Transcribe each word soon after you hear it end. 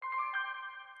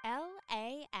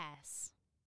LAS.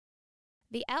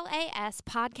 The LAS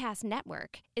Podcast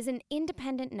Network is an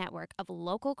independent network of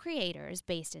local creators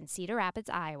based in Cedar Rapids,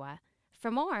 Iowa.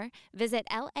 For more, visit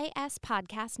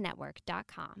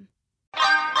laspodcastnetwork.com.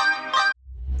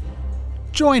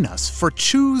 Join us for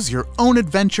Choose Your Own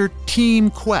Adventure Team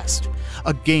Quest,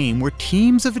 a game where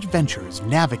teams of adventurers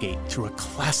navigate through a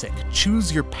classic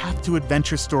Choose Your Path to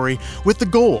Adventure story with the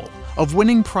goal of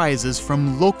winning prizes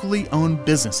from locally owned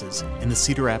businesses in the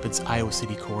Cedar Rapids, Iowa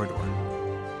City corridor.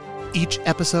 Each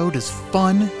episode is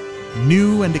fun,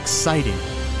 new, and exciting.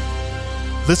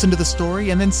 Listen to the story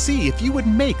and then see if you would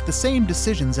make the same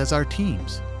decisions as our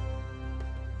teams.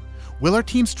 Will our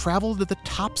teams travel to the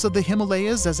tops of the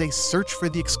Himalayas as they search for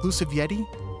the exclusive Yeti?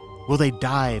 Will they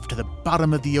dive to the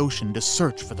bottom of the ocean to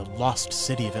search for the lost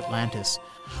city of Atlantis?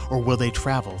 Or will they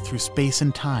travel through space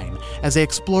and time as they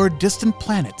explore distant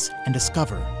planets and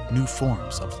discover new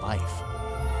forms of life?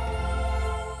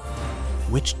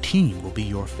 Which team will be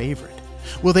your favorite?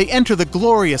 Will they enter the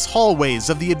glorious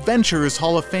hallways of the Adventurers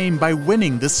Hall of Fame by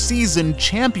winning the season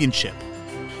championship?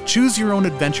 Choose Your Own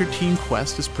Adventure Team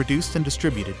Quest is produced and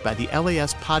distributed by the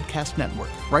LAS Podcast Network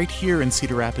right here in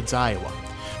Cedar Rapids, Iowa.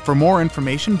 For more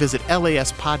information, visit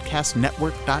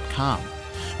laspodcastnetwork.com.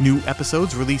 New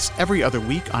episodes released every other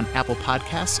week on Apple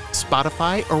Podcasts,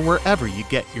 Spotify, or wherever you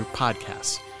get your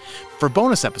podcasts. For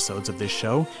bonus episodes of this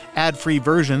show, ad-free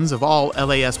versions of all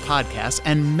LAS podcasts,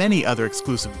 and many other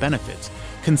exclusive benefits,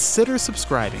 consider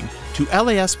subscribing to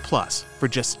LAS Plus for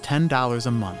just $10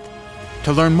 a month.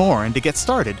 To learn more and to get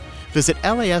started, visit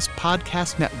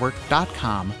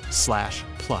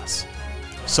laspodcastnetwork.com/plus.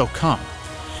 So come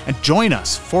and join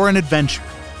us for an adventure.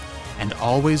 And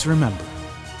always remember,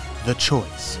 the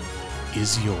choice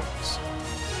is yours.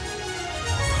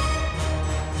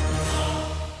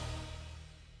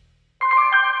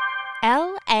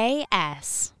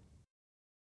 LAS.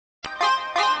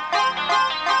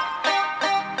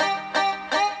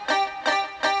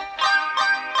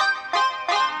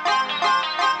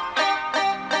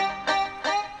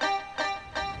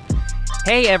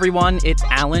 Hey everyone, it's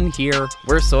Alan here.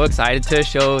 We're so excited to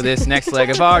show this next leg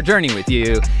of our journey with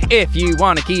you. If you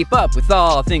want to keep up with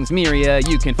all things Miria,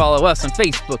 you can follow us on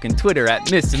Facebook and Twitter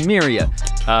at Miss Miria.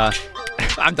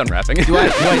 I'm done rapping. Do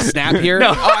I snap here? No.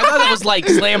 Oh, I thought it was like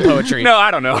slam poetry. No,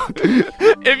 I don't know.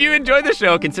 If you enjoyed the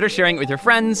show, consider sharing it with your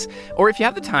friends, or if you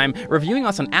have the time, reviewing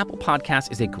us on Apple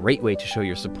Podcasts is a great way to show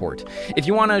your support. If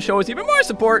you want to show us even more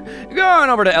support, go on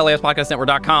over to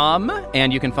laspodcastnetwork.com,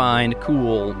 and you can find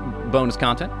cool bonus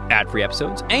content, ad-free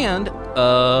episodes, and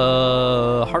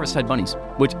Harvest-Tide Bunnies,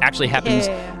 which actually happens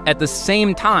at the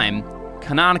same time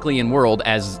canonically in world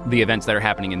as the events that are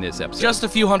happening in this episode. Just a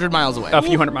few hundred miles away. A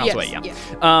few hundred miles away, yeah.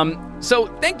 So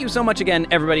thank you so much again,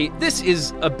 everybody. This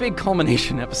is a big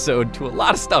culmination episode to a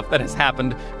lot of stuff that has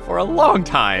happened for a long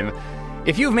time.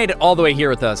 If you've made it all the way here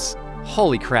with us,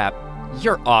 holy crap,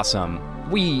 you're awesome.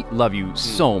 We love you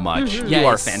so much. Mm-hmm. You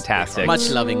are fantastic. Much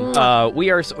loving.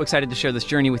 We are so excited to share this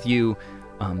journey with you.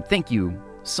 Thank you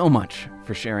so much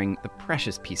for sharing the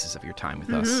precious pieces of your time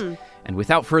with us. And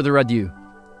without further ado,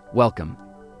 welcome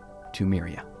to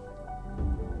Miria.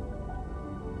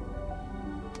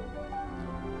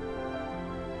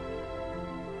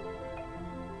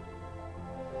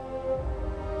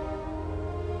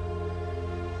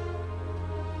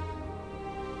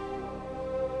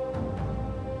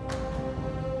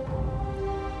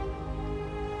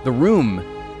 The room,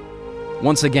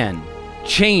 once again,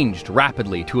 changed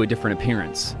rapidly to a different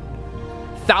appearance.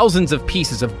 Thousands of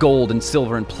pieces of gold and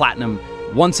silver and platinum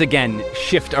once again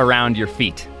shift around your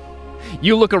feet.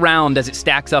 You look around as it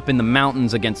stacks up in the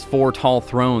mountains against 4 tall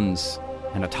thrones,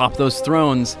 and atop those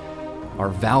thrones are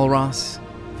Valros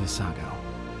Visago.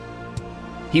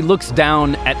 He looks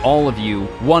down at all of you,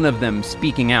 one of them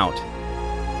speaking out.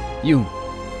 You,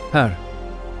 her,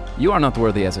 you are not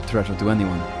worthy as a treasure to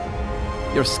anyone.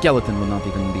 Your skeleton will not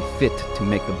even be fit to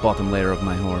make the bottom layer of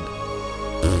my hoard.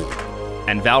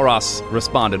 And Valros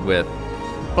responded with,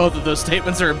 Both of those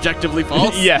statements are objectively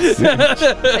false? yes.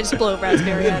 I just blow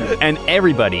raspberry at it. And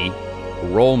everybody,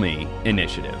 roll me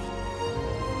initiative.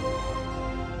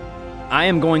 I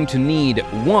am going to need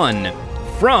one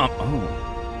from...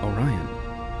 Oh, Orion.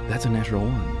 That's a natural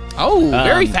 1. Oh,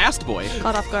 very fast boy.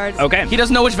 Caught off guard. Okay. He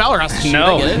doesn't know which Valor has to shoot.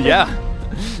 No, I get it. yeah.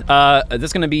 This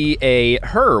is going to be a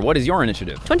her. What is your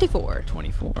initiative? 24.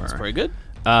 24. That's very good.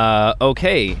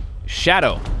 Okay.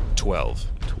 Shadow. 12.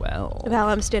 12. Val,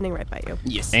 I'm standing right by you.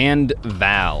 Yes. And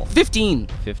Val. 15.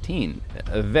 15.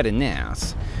 Very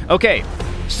nice. Okay,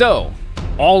 so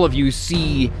all of you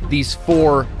see these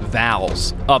 4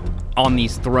 Vals up on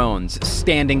these thrones,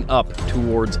 standing up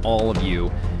towards all of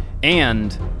you.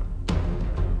 And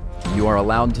you are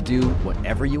allowed to do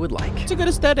whatever you would like. It's a good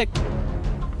aesthetic.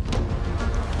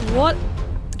 What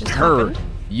just Her, happened?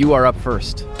 you are up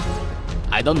first.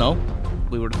 I don't know.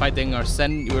 We were fighting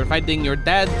you were fighting your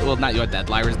dad. Well, not your dad,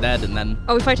 Lyra's dad, and then...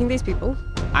 Are we fighting these people?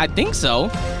 I think so.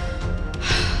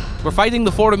 We're fighting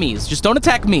the four me's. Just don't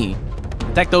attack me.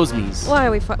 Attack those me's. Why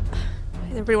are we fight?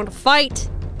 Everybody want to fight?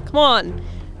 Come on.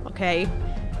 Okay.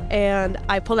 And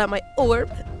I pull out my orb.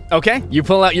 Okay, you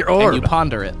pull out your orb. And you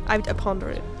ponder it. I ponder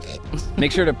it.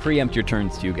 Make sure to preempt your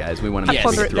turns too, guys. We want to Yes.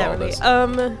 make Ponder it it through all that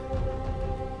way.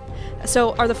 this.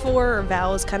 So are the 4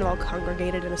 vows kind of all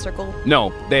congregated in a circle?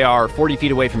 No, they are 40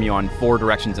 feet away from you on 4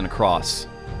 directions and across.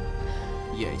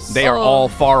 Yes. They are Oh. all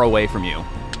far away from you.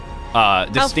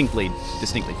 Distinctly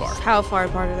far. How far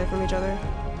apart are they from each other?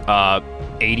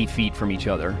 80 feet from each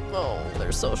other. Oh,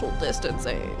 they're social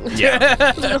distancing.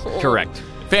 Yeah, correct.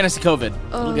 Fantasy COVID.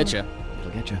 It'll get you.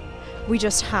 It'll get you. We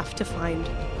just have to find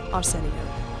Arsenio.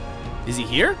 Is he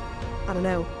here? I don't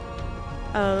know.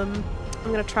 I'm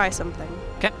gonna try something.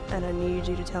 Okay. And I need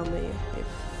you to tell me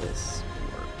if this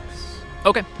works.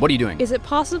 Okay, what are you doing? Is it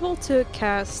possible to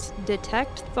cast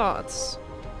Detect Thoughts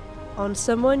on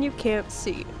someone you can't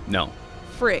see? No.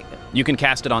 Frig. You can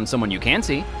cast it on someone you can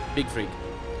see. Big freak.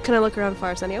 Can I look around for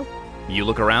Arsenio? You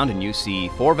look around and you see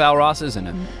 4 Valrosses and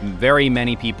very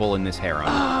many people in this harem.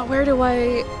 Where do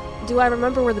I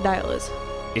remember where the dial is?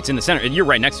 It's in the center. You're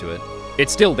right next to it.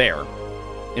 It's still there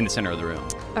in the center of the room.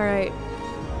 All right.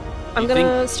 I'm You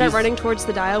gonna think start he's- running towards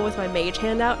the dial with my mage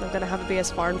hand out, and I'm gonna have it be as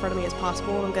far in front of me as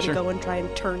possible, and I'm gonna Sure. go and try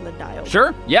and turn the dial.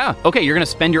 Sure, yeah. Okay, you're going to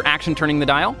spend your action turning the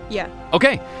dial? Yeah.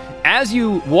 Okay. As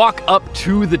you walk up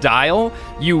to the dial,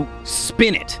 you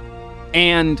spin it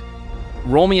and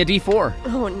roll me a d4.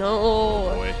 Oh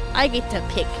no. I get to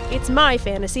pick. It's my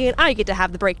fantasy, and I get to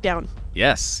have the breakdown.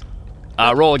 Yes.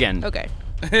 Roll again. Okay.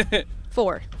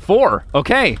 4. 4.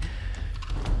 Okay.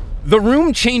 The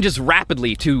room changes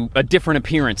rapidly to a different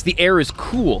appearance. The air is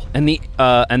cool, and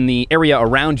the area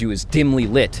around you is dimly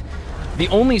lit. The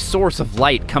only source of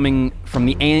light coming from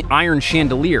the iron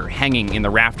chandelier hanging in the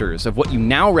rafters of what you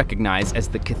now recognize as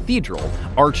the cathedral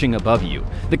arching above you.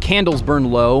 The candles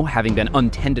burn low, having been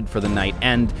untended for the night,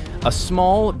 and a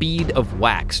small bead of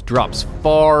wax drops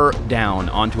far down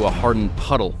onto a hardened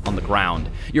puddle on the ground.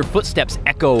 Your footsteps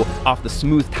echo off the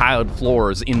smooth tiled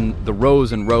floors in the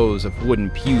rows and rows of wooden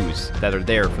pews that are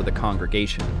there for the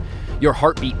congregation. Your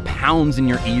heartbeat pounds in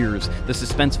your ears, the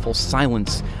suspenseful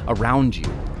silence around you.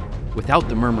 Without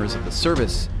the murmurs of the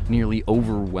service, nearly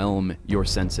overwhelm your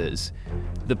senses.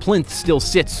 The plinth still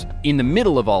sits in the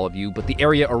middle of all of you, but the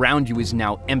area around you is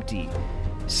now empty,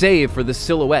 save for the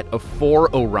silhouette of 4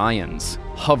 Orions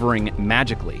hovering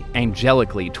magically,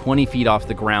 angelically 20 feet off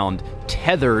the ground,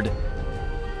 tethered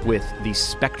with these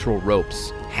spectral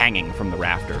ropes hanging from the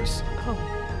rafters.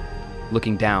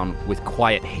 Looking down with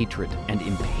quiet hatred and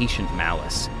impatient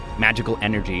malice, magical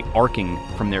energy arcing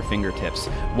from their fingertips.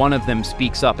 One of them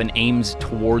speaks up and aims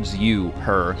towards you,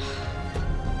 her.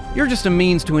 You're just a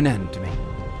means to an end to me.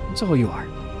 That's all you are.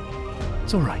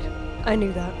 It's all right. I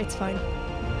knew that. It's fine.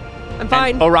 I'm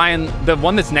fine. And Orion, the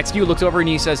one that's next to you, looks over and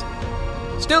he says,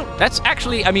 still, that's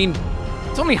actually,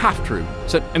 it's only half true.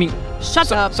 So,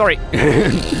 Shut up. Sorry.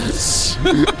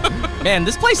 Man,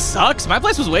 this place sucks. My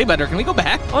place was way better. Can we go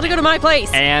back? I want to go to my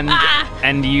place.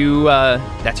 And you,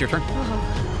 that's your turn.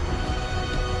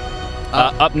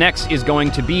 Up next is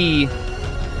going to be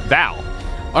Val.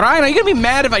 Orion, are you gonna be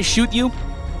mad if I shoot you?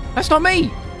 That's not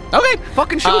me. Okay.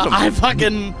 Fucking shoot him. I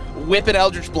fucking whip an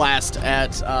Eldritch Blast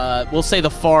at, we'll say the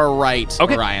far right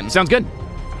Okay, Orion. sounds good.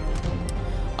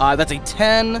 That's a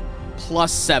 10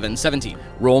 plus 7, 17.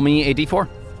 Roll me a d4.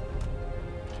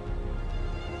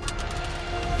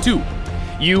 2.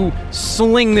 You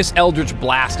sling this Eldritch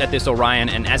Blast at this Orion,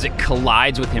 and as it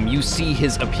collides with him, you see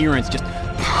his appearance just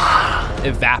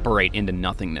evaporate into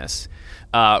nothingness.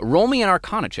 Roll me an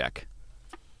Arcana check.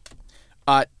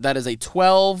 That is a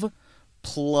 12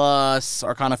 plus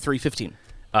Arcana 3, 15.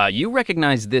 You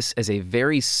recognize this as a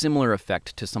very similar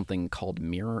effect to something called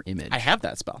Mirror Image. I have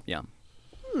that spell. Yeah.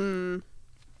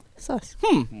 Sus.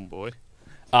 Boy.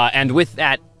 And with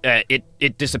that,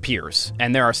 it disappears,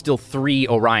 and there are still 3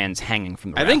 Orions hanging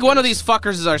from the I think one of rafters. these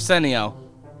fuckers is Arsenio.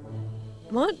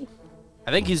 What?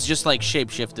 I think he's just like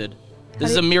shapeshifted. This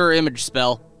is a mirror image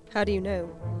spell. How do you know?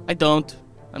 I don't.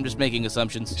 I'm just making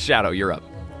assumptions. Shadow, you're up.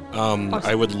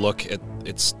 I would look at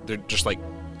they're just like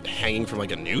hanging from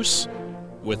like a noose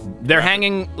with. They're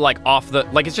hanging like off the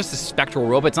it's just a spectral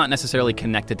rope. It's not necessarily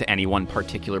connected to any one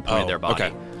particular point of their body.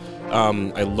 Okay.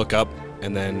 I look up,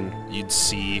 and then you'd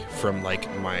see from like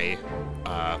my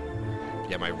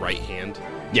my right hand,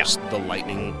 Yeah. just the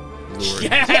lightning lure.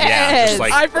 Yes! Just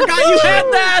like I forgot you had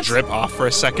that. drip off for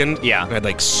a second. Yeah. And I'd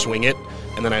like swing it,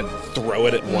 and then I'd throw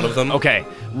it at one of them. Okay,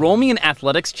 roll me an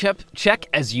athletics check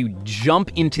as you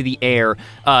jump into the air.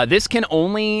 This can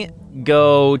only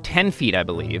go 10 feet, I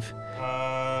believe.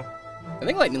 I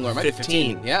think lightning lure might be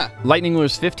 15. 15. Yeah. Lightning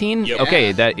lure's 15? Yep.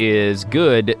 Okay, that is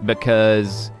good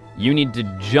because you need to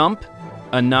jump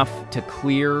enough to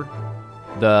clear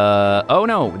the... Oh,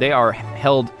 no, they are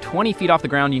held 20 feet off the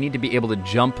ground. You need to be able to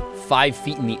jump 5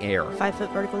 feet in the air. 5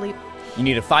 foot vertical leap. You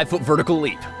need a 5-foot vertical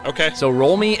leap. Okay. So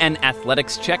roll me an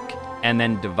athletics check and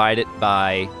then divide it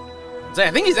by... So I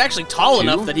think he's actually tall 2?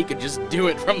 enough that he could just do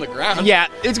it from the ground. Yeah,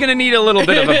 it's going to need a little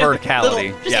bit of a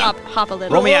verticality. Just yeah. hop a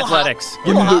little. Roll me Little hop. athletics.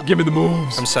 Little Give me the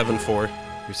moves. I'm 7'4".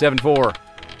 You're 7'4".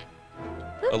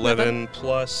 11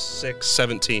 plus 6,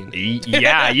 17.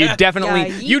 Yeah, you definitely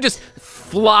Yeah, you just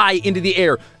fly into the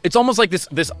air. It's almost like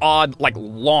this odd like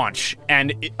launch,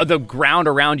 and the ground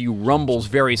around you rumbles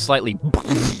very slightly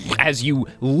as you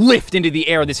lift into the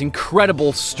air. This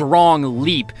incredible strong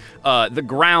leap. The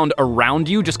ground around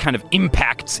you just kind of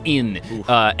impacts in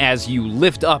as you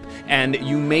lift up, and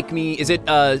you make me. Is it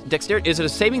dexterity? Is it a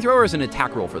saving throw or is it an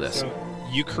attack roll for this? So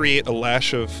you create a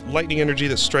lash of lightning energy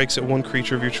that strikes at one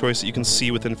creature of your choice that you can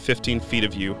see within 15 feet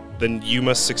of you. Then you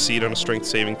must succeed on a strength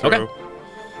saving throw. Okay.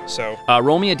 So,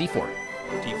 Roll me a d4,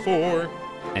 D4,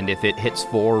 and if it hits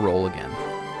 4, roll again.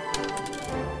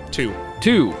 2.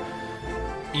 2.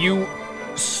 You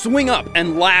swing up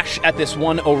and lash at this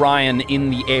one Orion in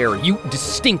the air. You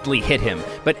distinctly hit him,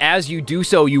 but as you do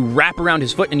so, you wrap around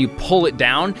his foot and you pull it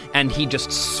down, and he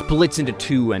just splits into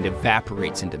 2 and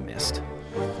evaporates into mist.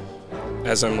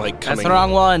 As I'm like coming... That's the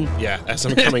wrong one. Yeah, as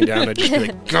I'm coming down, I'd just be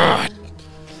like, God,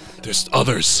 there's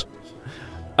others.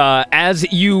 As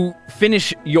you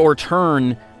finish your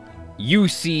turn, you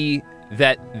see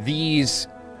that these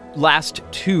last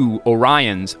 2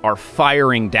 Orions are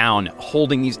firing down,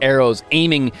 holding these arrows,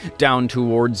 aiming down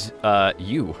towards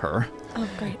you, her. Oh,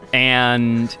 great.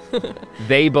 And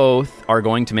they both are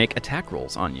going to make attack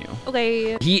rolls on you.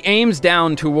 Okay. He aims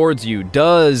down towards you.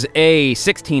 Does a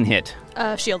 16 hit?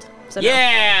 Shield. So no.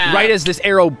 Yeah. Right as this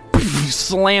arrow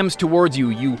slams towards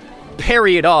you, you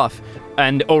parry it off.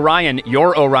 And Orion,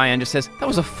 your Orion, just says, "That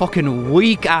was a fucking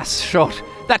weak-ass shot.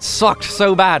 That sucked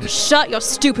so bad." Shut your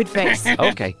stupid face.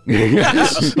 Okay.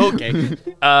 Okay.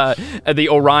 The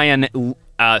Orion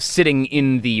sitting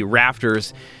in the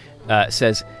rafters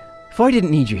says, "If I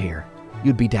didn't need you here,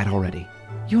 you'd be dead already.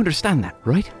 You understand that,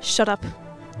 right?" Shut up.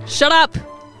 Shut up.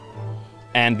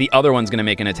 And the other one's going to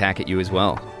make an attack at you as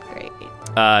well. Great.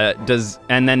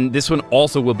 And then this one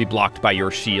also will be blocked by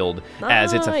your shield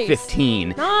as it's a Nice. 15.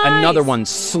 Nice. Another one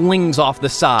slings off the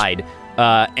side.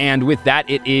 And with that,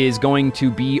 it is going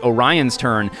to be Orion's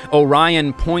turn.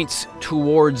 Orion points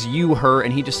towards you, her,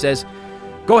 and he just says,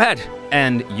 "Go ahead,"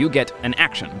 and you get an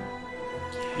action.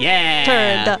 Yeah.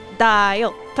 Turn the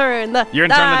dial. Turn the You're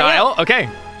gonna turn the dial? Okay.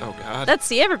 Oh, God. Let's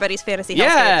see everybody's fantasy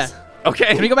Yeah. hellscapes. Okay.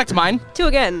 Can we go back to mine? 2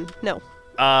 again. No.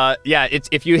 Yeah, it's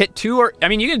if you hit 2 or... I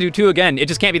mean, you can do 2 again. It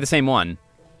just can't be the same one.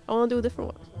 I want to do a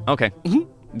different one. Okay.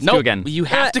 Let's Nope. do again. You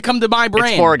have to come to my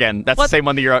brain. It's 4 again. That's What? the same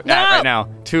one that you're at No. right now.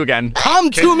 2 again. Come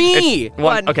to me.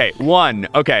 One. Okay, 1.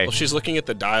 Okay. Well, she's looking at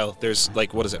the dial. There's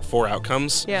like, what is it, 4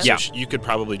 outcomes? Yeah. So Yeah. you could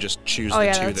probably just choose Oh, the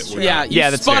yeah, 2 that's that true. were... Yeah, you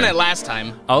that's spun fair. it last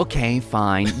time. Okay,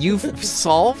 fine. You've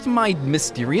solved my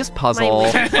mysterious My puzzle.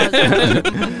 little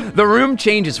puzzle. The room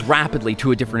changes rapidly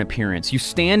to a different appearance. You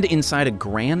stand inside a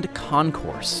grand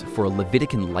concourse for a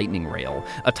Levitican lightning rail,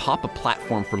 atop a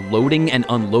platform for loading and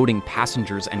unloading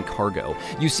passengers and cargo.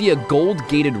 You see a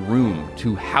gold-gated room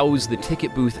to house the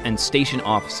ticket booth and station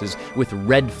offices with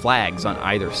red flags on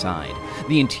either side.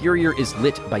 The interior is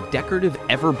lit by decorative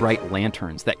ever-bright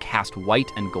lanterns that cast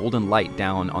white and golden light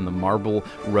down on the marble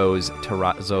rose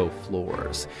terrazzo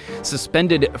floors.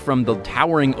 Suspended from the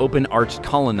towering open-arched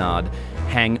colonnade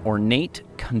hang ornate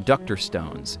conductor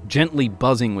stones, gently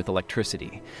buzzing with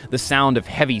electricity. The sound of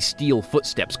heavy steel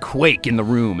footsteps quake in the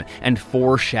room, and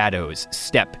 4 shadows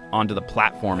step onto the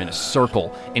platform in a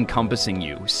circle encompassing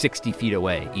you, 60 feet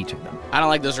away, each of them. I don't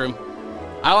like this room.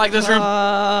 I don't like this room.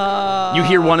 You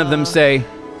hear one of them say,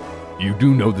 "You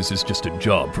do know this is just a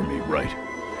job for me, right?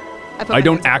 put my I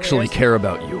don't hands over actually yours. care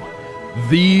about you.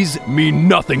 These mean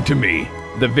nothing to me."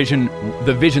 The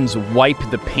visions wipe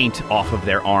the paint off of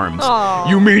their arms. Aw.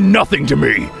 "You mean nothing to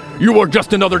me. You are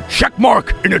just another check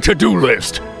mark in a to-do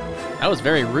list." That was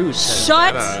very rude.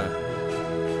 Shut Up!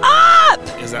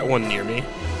 up! Is that one near me?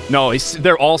 No,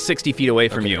 they're all 60 feet away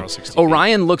from Okay, you. they're all 60 feet.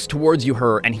 Orion looks towards you,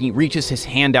 her, and he reaches his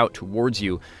hand out towards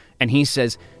you, and he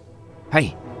says,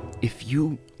 "Hey, if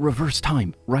you reverse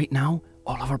time right now,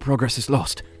 all of our progress is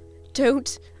lost."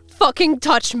 Don't fucking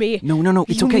touch me. No,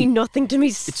 it's you okay. mean nothing to me.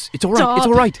 It's all right. It's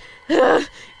all right.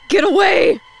 Get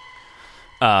away.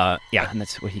 Yeah, and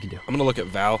that's what he can do. I'm gonna look at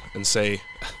Val and say,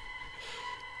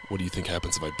 "What do you think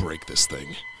happens if I break this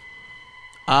thing?"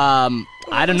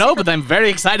 I don't know, but I'm very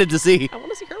excited to see. I want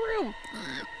to see her room.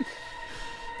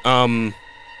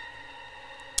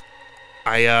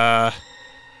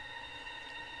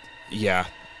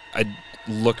 I'd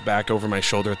look back over my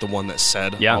shoulder at the one that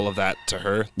said all of that to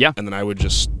her. Yeah. And then I would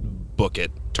just book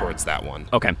it towards that one.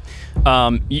 Okay.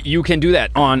 You can do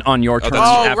that on your turn.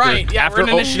 that's right. Yeah, we're in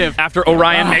initiative. After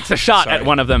Orion makes a shot Sorry. at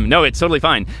one of them. No, it's totally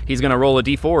fine. He's going to roll a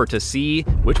d4 to see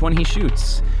which one he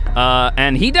shoots.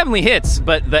 And he definitely hits,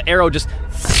 but the arrow just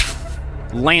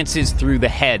lances through the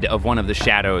head of one of the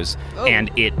shadows,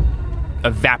 and it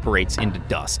evaporates into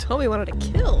dust. Homie wanted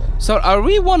to kill. So are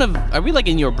we like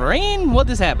in your brain? What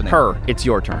is happening? Her, it's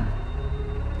your turn.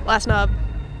 Last knob.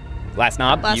 Last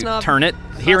knob, Last you knob. turn it.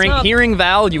 knob. Hearing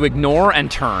Val, you ignore and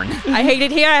turn. I hate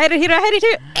it here. I hate it here. I hate it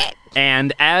here.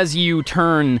 And as you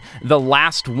turn the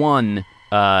last one,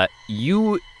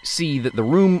 you see that the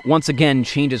room once again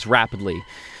changes rapidly.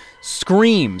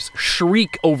 Screams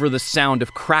shriek over the sound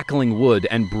of crackling wood,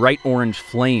 and bright orange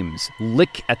flames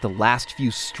lick at the last few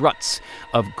struts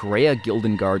of Greya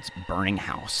Gildengard's burning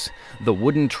house. The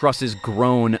wooden trusses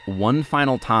groan one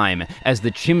final time as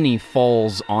the chimney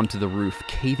falls onto the roof,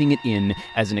 caving it in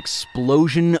as an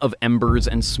explosion of embers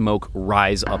and smoke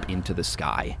rise up into the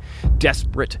sky.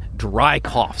 Desperate, dry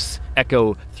coughs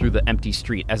echo through the empty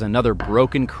street as another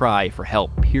broken cry for help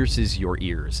pierces your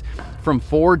ears. From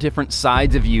 4 different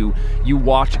sides of you, you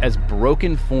watch as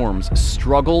broken forms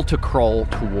struggle to crawl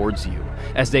towards you.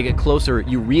 As they get closer,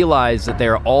 you realize that they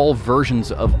are all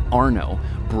versions of Arno,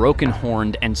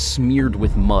 broken-horned and smeared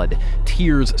with mud,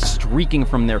 tears streaking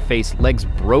from their face, legs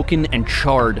broken and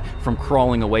charred from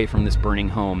crawling away from this burning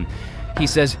home. He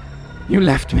says, "You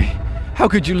left me. How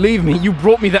could you leave me? You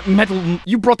brought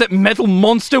that metal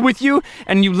monster with you,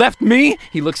 and you left me?"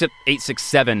 He looks at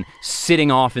 867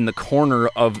 sitting off in the corner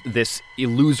of this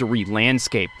illusory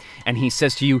landscape, and he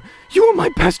says to you, "You are my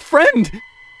best friend!"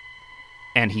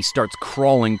 And he starts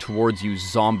crawling towards you,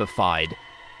 zombified,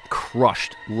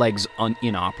 crushed, legs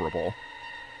inoperable.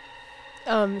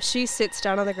 She sits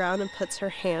down on the ground and puts her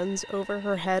hands over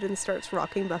her head and starts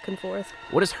rocking back and forth.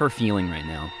 What is her feeling right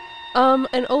now?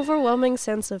 An overwhelming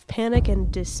sense of panic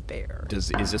and despair.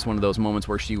 Is this one of those moments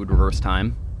where she would reverse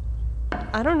time?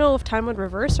 I don't know if time would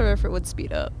reverse or if it would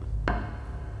speed up. Why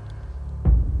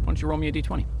don't you roll me a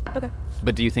d20? Okay.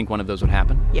 But do you think one of those would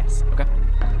happen? Yes. Okay.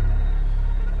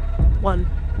 1.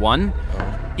 1.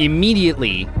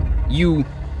 Immediately, you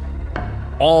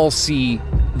all see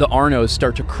the Arnos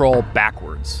start to crawl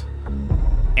backwards.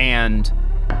 And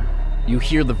you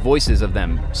hear the voices of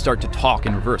them start to talk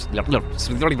in reverse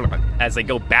as they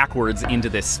go backwards into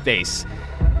this space.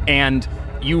 And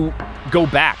you go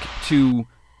back to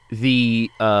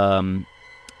the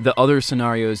other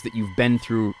scenarios that you've been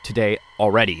through today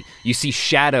already. You see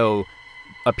Shadow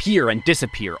appear and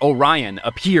disappear. Orion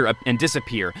appear and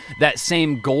disappear. That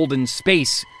same golden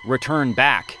space return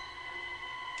back.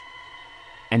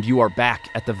 And you are back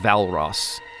at the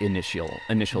Valros initial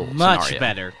Much scenario.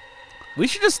 better. We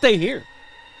should just stay here.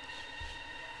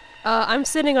 I'm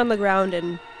sitting on the ground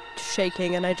and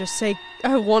shaking, and I just say,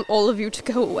 I want all of you to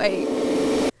go away.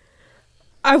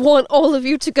 I want all of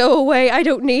you to go away. I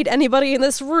don't need anybody in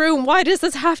this room. Why does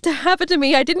this have to happen to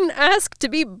me? I didn't ask to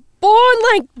be born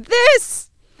like this.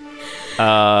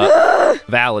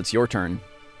 Val, it's your turn.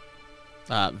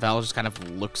 Val just kind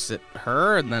of looks at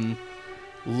her and then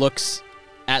looks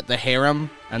at the harem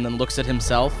and then looks at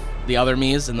himself, the other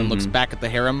Mies, and then looks back at the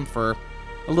harem for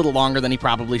a little longer than he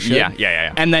probably should.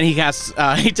 Yeah. And then he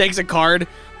takes a card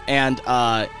and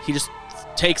he just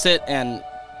takes it and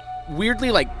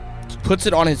weirdly puts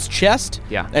it on his chest.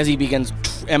 Yeah. As he begins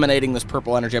emanating this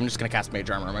purple energy. I'm just gonna cast Mage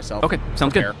Armor on myself. Okay,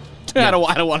 sounds good. I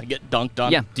don't want to get dunked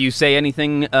on. Yeah. Do you say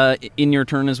anything in your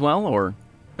turn as well, or?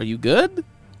 Are you good?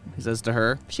 He says to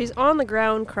her. She's on the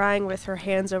ground crying with her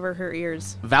hands over her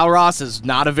ears. Valros is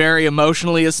not a very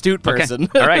emotionally astute person.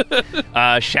 Okay. All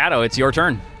right. Shadow, it's your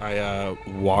turn. I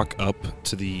walk up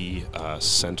to the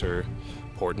center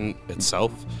portent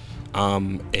itself,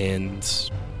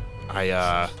 and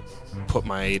I put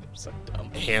my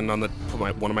hand on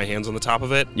one of my hands on the top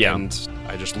of it, and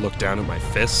I just look down at my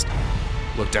fist,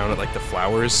 look down at the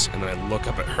flowers, and then I look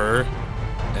up at her,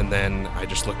 and then I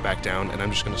just look back down, and I'm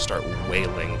just gonna start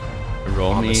wailing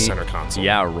on the center console.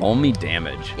 Yeah, roll me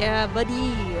damage. Yeah,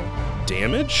 buddy.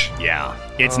 Damage? Yeah,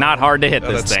 it's not hard to hit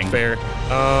this that's thing. Fair.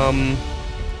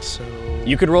 So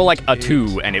you could roll a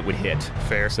 2 and it would hit.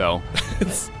 Fair. So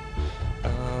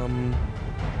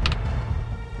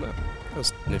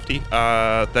That's nifty.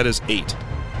 That is 8.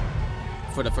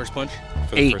 For the first punch?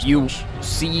 For the 8. first You punch.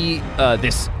 see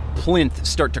this plinth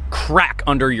start to crack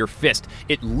under your fist.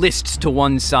 It lists to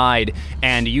one side,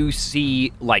 and you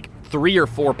see like 3 or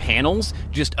 4 panels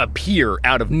just appear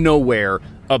out of nowhere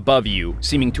above you,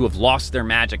 seeming to have lost their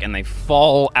magic, and they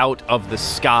fall out of the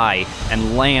sky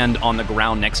and land on the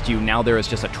ground next to you. Now there is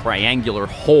just a triangular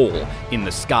hole in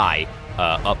the sky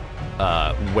up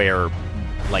where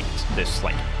like this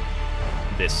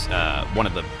one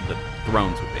of the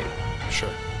thrones would be. Sure.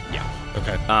 Yeah.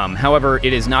 Okay. However,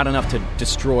 it is not enough to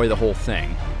destroy the whole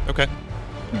thing. Okay.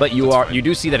 But you That's fine.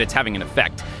 do see that it's having an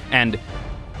effect, and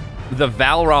the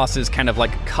Valrosses kind of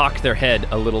like cock their head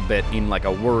a little bit in like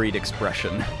a worried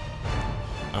expression.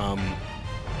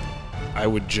 I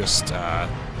would just.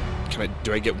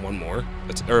 Do I get one more?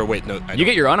 Wait, no. I You don't.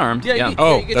 get your unarmed. Yeah, Yeah, you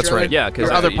Oh, get that's your right. other- yeah, because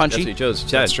your other that's punchy. what you chose.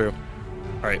 That's true.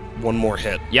 All right, one more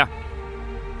hit. Yeah,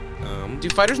 Do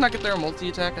fighters not get their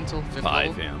multi-attack until 5th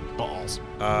 5. level? Yeah, Balls.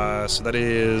 So that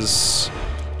is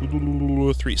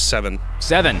 3, 7.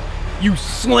 7. You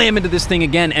slam into this thing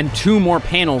again, and 2 more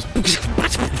panels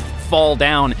fall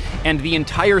down, and the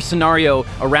entire scenario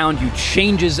around you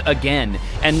changes again.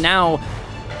 And now,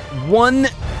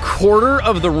 1/4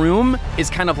 of the room is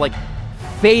kind of like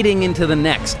fading into the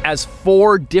next, as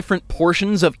 4 different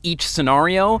portions of each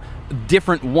scenario,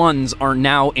 different ones are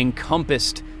now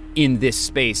encompassed in this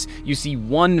space. You see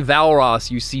 1 Valros,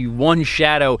 you see 1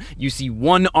 Shadow, you see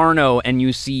 1 Arno, and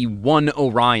you see 1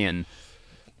 Orion.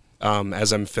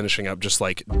 As I'm finishing up, just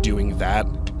like doing that,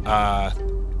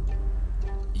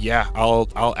 yeah,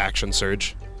 I'll action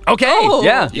surge. Okay, Oh.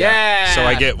 yeah. Yeah. So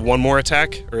I get one more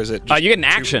attack, or is it? Just You get an 2?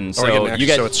 action, Oh, so I get an action, you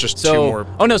get so it's just 2 more.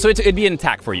 Oh no, so it'd be an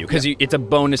attack for you because it's a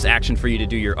bonus action for you to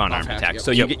do your unarmed Offhand, attack. yep.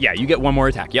 So you get 1 more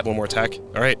attack. Yep. One more attack.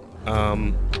 All right.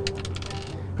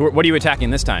 What are you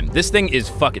attacking this time? This thing is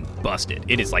fucking busted.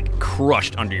 It is like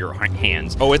crushed under your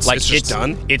hands. Oh, it's like just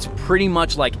done? It's pretty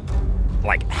much like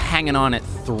hanging on at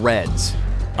threads.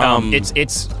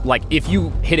 It's like if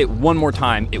you hit it one more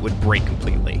time, it would break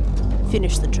completely.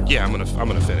 Finish the job. Yeah, I'm gonna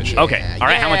finish it. Okay. All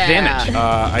right. How much damage?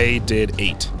 I did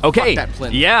 8. Okay. Fuck that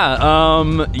plinth.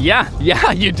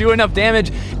 Yeah. You do enough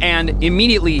damage, and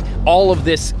immediately all of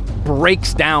this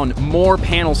breaks down. More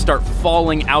panels start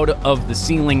falling out of the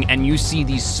ceiling, and you see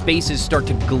these spaces start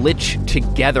to glitch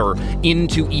together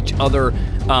into each other.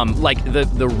 Like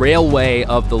the railway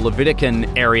of the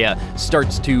Levitican area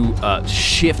starts to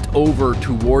shift over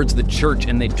towards the church,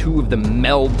 and the 2 of them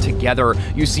meld together.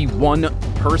 You see 1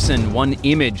 person, 1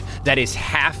 image that is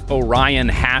half Orion,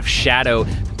 half Shadow,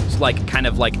 like kind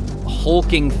of like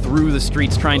hulking through the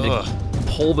streets, trying to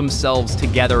pull themselves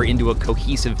together into a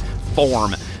cohesive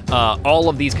form. All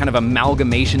of these kind of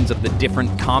amalgamations of the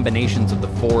different combinations of the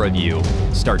 4 of you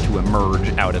start to emerge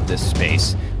out of this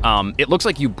space. It looks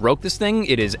like you broke this thing.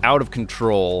 It is out of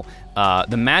control.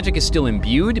 The magic is still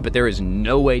imbued, but there is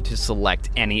no way to select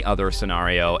any other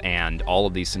scenario, and all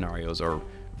of these scenarios are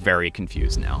very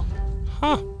confused now.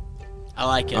 Huh. I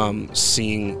like it.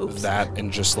 Seeing that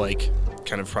and just like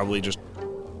kind of probably just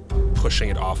pushing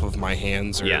it off of my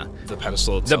hands, or Yeah. the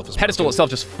pedestal The itself is pedestal broken. itself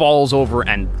just falls over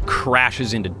and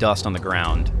crashes into dust on the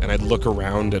ground. And I'd look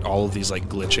around at all of these like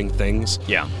glitching things.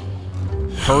 Yeah.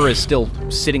 Her is still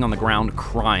sitting on the ground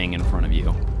crying in front of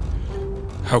you.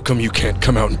 How come you can't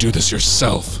come out and do this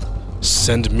yourself?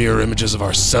 Send mirror images of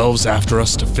ourselves after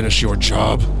us to finish your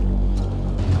job?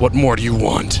 What more do you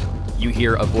want? You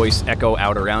hear a voice echo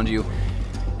out around you,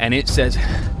 and it says,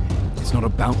 "It's not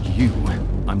about you.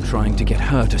 I'm trying to get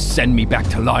her to send me back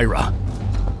to Lyra."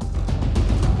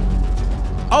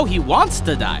 Oh, he wants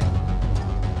to die.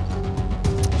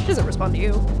 She doesn't respond to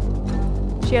you.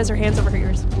 She has her hands over her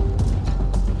ears.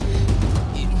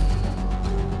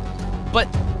 But,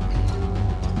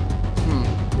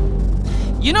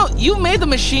 you know, you made the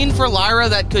machine for Lyra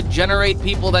that could generate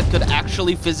people that could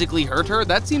actually physically hurt her.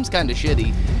 That seems kind of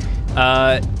shitty.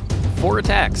 4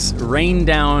 attacks rain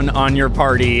down on your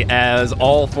party as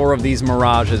all 4 of these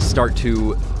mirages start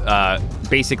to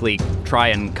basically try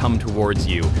and come towards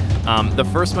you. The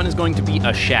first one is going to be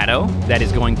a shadow that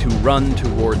is going to run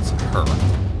towards her.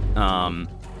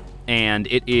 And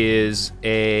it is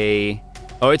a...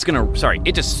 Oh,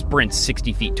 it just sprints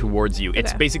 60 feet towards you. It's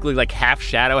Okay. basically like half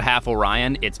Shadow, half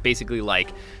Orion. It's basically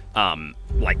like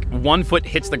 1 foot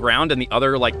hits the ground and the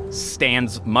other like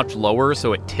stands much lower,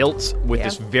 so it tilts with Yeah.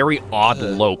 this very odd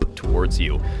lope towards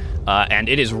you. And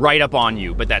it is right up on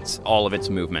you, but that's all of its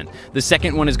movement. The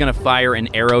second one is going to fire an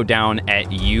arrow down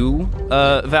at you,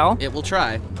 Val. It will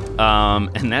try.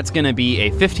 And that's going to be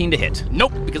a 15 to hit.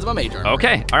 Nope, because of a mage armor.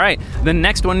 Okay, all right. The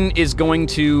next one is going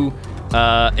to,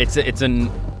 it's an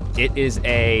It is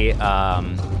a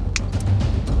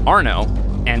Arno,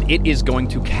 and it is going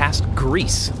to cast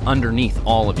Grease underneath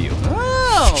all of you.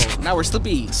 Oh, now we're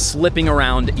slippy. Slipping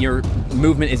around, your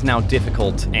movement is now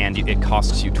difficult, and it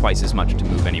costs you twice as much to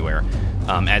move anywhere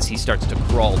as he starts to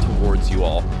crawl towards you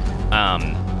all.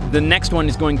 The next one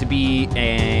is going to be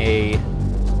a...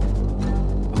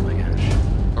 Oh my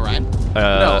gosh. Orion?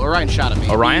 No, Orion shot at me.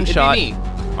 Orion It'd shot be me.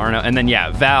 Arno, and then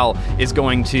Val is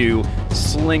going to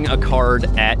sling a card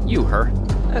at you, her.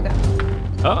 Okay.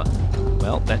 Oh,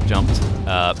 well, that jumped.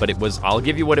 But it was, I'll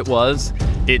give you what it was.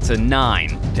 It's a 9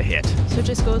 to hit. So it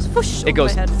just goes whoosh It over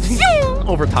goes my head.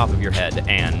 over top of your head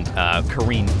and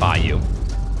careens by you.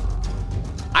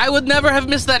 I would never have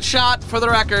missed that shot, for the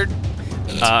record.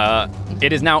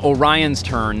 It is now Orion's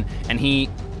turn, and he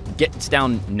gets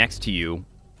down next to you,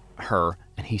 her,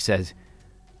 and he says,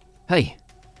 "Hey,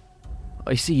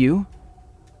 I see you.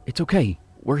 It's okay.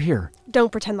 We're here."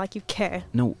 Don't pretend like you care.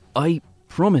 No, I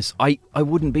promise I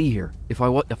wouldn't be here if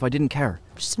I didn't care.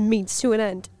 Just means to an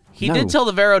end. He No. did tell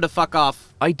the Vero to fuck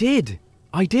off. I did.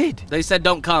 They said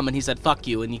don't come, and he said fuck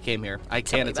you, and he came here. I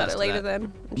Tell can't me about attest it to later that.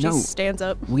 then. She No. stands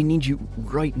up. We need you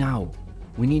right now.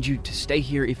 We need you to stay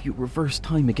here. If you reverse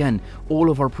time again, all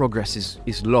of our progress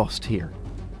is lost here.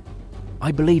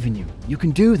 I believe in you. You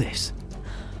can do this.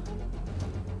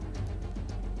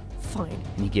 Fine.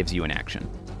 And he gives you an action.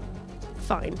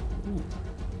 Fine.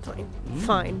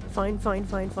 Fine.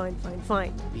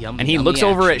 Fine. Yum, And he yummy looks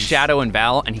over at actions. Shadow and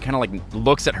Val, and he kind of like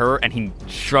looks at her, and he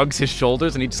shrugs his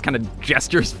shoulders, and he just kind of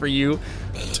gestures for you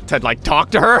to like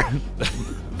talk to her.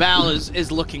 Val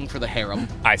is looking for the harem.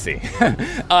 I see.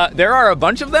 There are a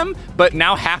bunch of them, but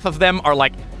now half of them are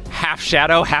like half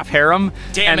shadow, half harem,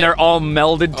 Damn and it. they're all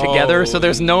melded together. So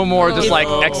there's no more just like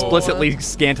no. explicitly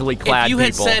scantily clad If you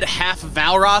had people. said half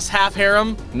Valros, half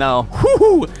harem, No.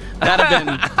 whoo, that'd have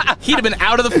been. He'd have been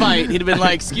out of the fight. He'd have been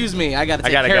like, "Excuse me, I gotta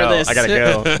take care go. of this." I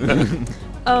gotta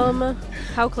go.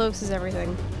 How close is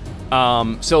everything?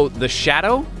 So the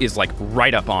shadow is like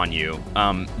right up on you.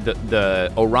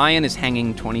 The Orion is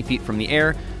hanging 20 feet from the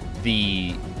air.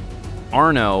 The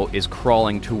Arno is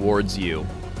crawling towards you,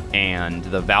 and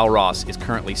the Valros is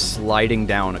currently sliding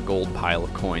down a gold pile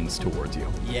of coins towards you.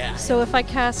 Yeah. So if I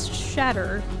cast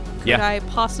Shatter, could Yeah. I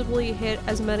possibly hit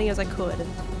as many as I could?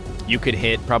 You could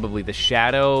hit probably the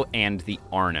shadow and the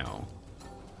Arno.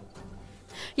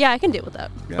 Yeah, I can deal with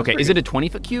that. Okay, is it a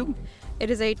 20-foot cube? It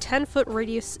is a 10-foot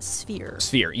radius sphere.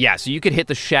 Sphere. Yeah, so you could hit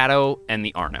the shadow and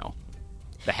the Arno.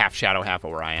 The half shadow, half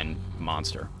Orion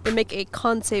monster. And make a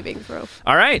con saving throw.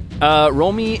 All right,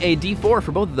 roll me a d4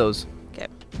 for both of those. Okay.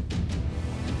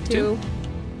 Two.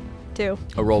 Two.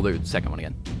 Oh, roll the second one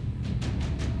again.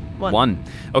 One.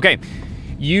 Okay.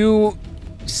 You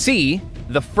see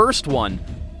the first one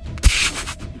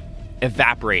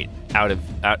evaporate out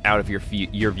of your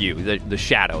view, the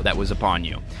shadow that was upon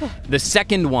you. The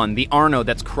second one, the Arno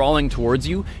that's crawling towards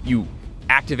you, you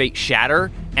activate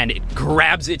Shatter, and it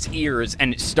grabs its ears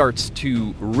and it starts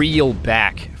to reel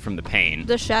back from the pain.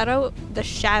 The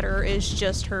shatter is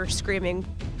just her screaming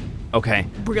Okay.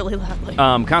 really loudly.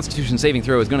 Constitution saving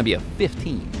throw is going to be a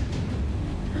 15.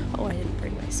 Oh, I didn't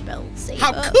bring my spell save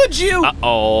How up. could you?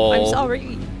 Uh-oh. I'm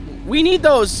sorry. We need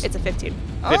those. It's a 15.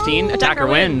 15, attacker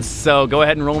wins. So go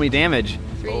ahead and roll me damage.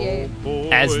 3, 8,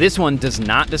 As this one does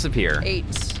not disappear. 8,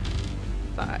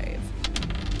 5,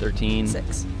 13.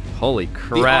 6. Holy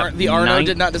crap. The Arno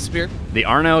did not disappear. The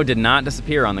Arno did not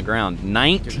disappear on the ground.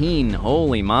 19.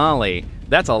 Holy moly.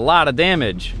 That's a lot of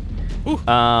damage.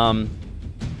 All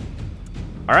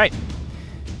right.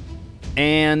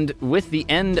 And with the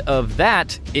end of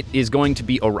that, it is going to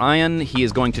be Orion. He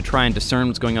is going to try and discern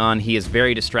what's going on. He is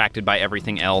very distracted by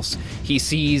everything else. He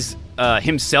sees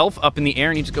himself up in the air,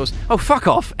 and he just goes, "Oh, fuck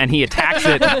off!" And he attacks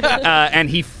it, and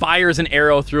he fires an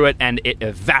arrow through it, and it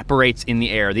evaporates in the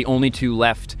air. The only two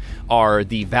left are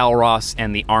the Valros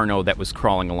and the Arno that was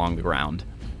crawling along the ground.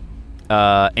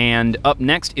 And up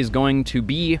next is going to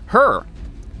be her.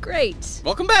 Great.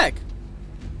 Welcome back.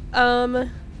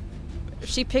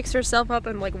 She picks herself up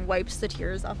and like wipes the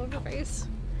tears off of her face.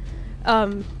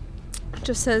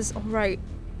 Just says, "All right.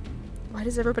 Why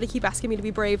does everybody keep asking me to be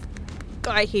brave?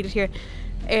 God, I hate it here."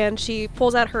 And she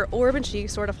pulls out her orb and she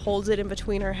sort of holds it in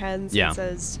between her hands Yeah. and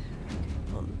says,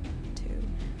 1, 2,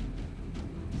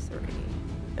 3.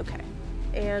 Okay.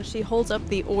 And she holds up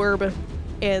the orb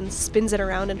and spins it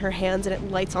around in her hands, and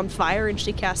it lights on fire, and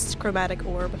she casts Chromatic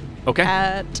Orb Okay.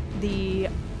 at the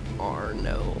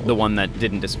Arno. The one that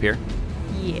didn't disappear.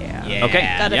 Yeah. Okay,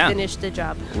 Gotta yeah. finish the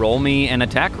job. Roll me an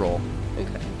attack roll.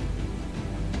 Okay.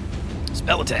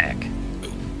 Spell attack.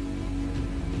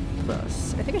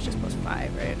 Plus, I think it's just plus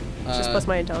 5, right? Just plus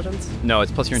my intelligence. No,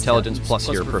 it's plus your intelligence plus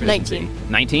your proficiency.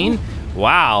 19. 19?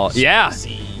 Wow, yeah.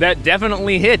 That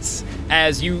definitely hits.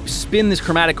 As you spin this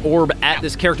chromatic orb at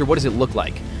this character, what does it look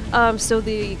like? So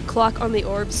the clock on the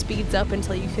orb speeds up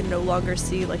until you can no longer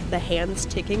see like the hands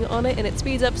ticking on it, and it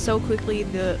speeds up so quickly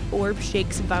the orb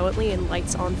shakes violently and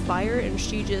lights on fire, and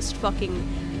she just fucking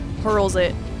hurls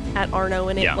it at Arno,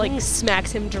 and it like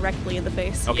smacks him directly in the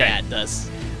face. Okay. Yeah, it does.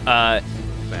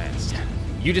 Fast.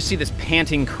 You just see this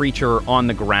panting creature on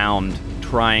the ground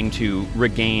trying to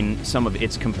regain some of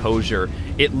its composure.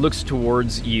 It looks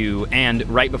towards you, and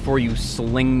right before you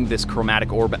sling this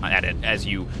chromatic orb at it, as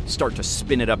you start to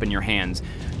spin it up in your hands,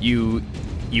 you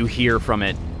hear from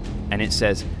it, and it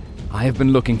says, "I have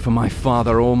been looking for my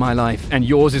father all my life, and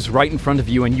yours is right in front of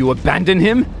you, and you abandon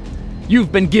him?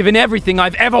 You've been given everything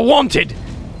I've ever wanted!"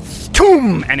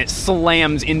 Toom! And it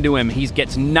slams into him. He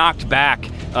gets knocked back.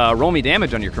 Roll me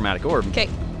damage on your chromatic orb. Okay.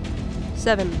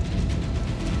 7,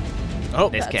 Oh,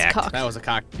 It's That's cacked. cocked. that was a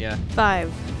cock. Yeah.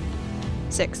 5,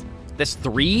 6. That's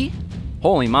 3?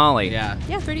 Holy moly. Yeah.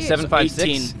 Yeah, 38. 7, 5,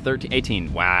 18. 6, 13,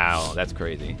 18. Wow, that's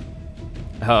crazy.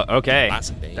 Okay. Lots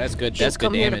of damage. That's good. She'll That's good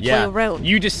come here to damage. play Yeah. around.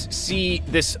 You just see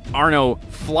this Arno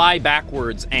fly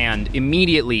backwards, and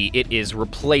immediately it is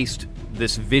replaced.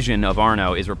 This vision of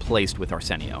Arno is replaced with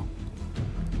Arsenio.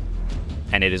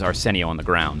 And it is Arsenio on the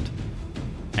ground.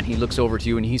 And he looks over to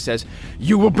you and he says,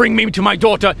 "You will bring me to my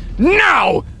daughter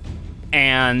now!"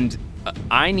 And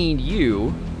I need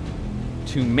you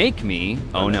to make me.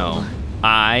 Oh no.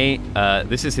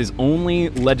 This is his only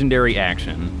legendary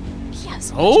action.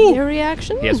 Yes. Oh! Legendary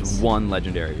action. He has one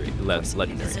legendary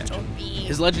action.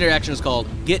 His legendary action is called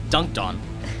Get Dunked On.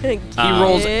 He He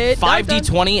rolls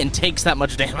 5d20 and takes that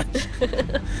much damage.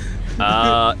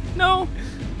 No.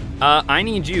 I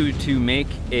need you to make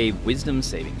a wisdom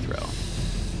saving throw.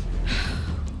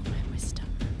 Wisdom.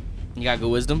 You got good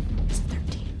wisdom? It's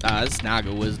 13. That's not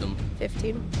good wisdom.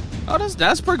 15. Oh,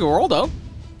 that's a pretty good roll, though.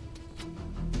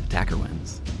 Attacker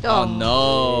wins. Oh,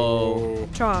 no.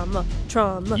 Trauma.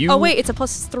 You- Oh, wait, it's a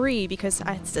 +3 because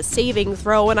it's a saving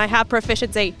throw and I have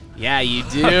proficiency. Yeah, you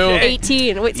do. Okay.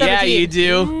 18. Wait, 17. Yeah, you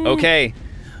do. Okay.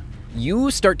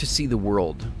 You start to see the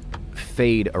world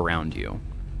fade around you.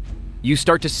 You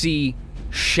start to see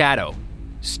Shadow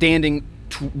standing,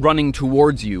 running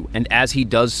towards you, and as he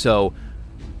does so,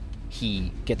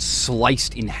 he gets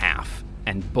sliced in half,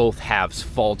 and both halves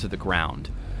fall to the ground.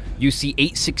 You see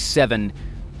 867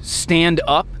 stand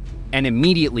up and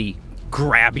immediately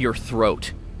grab your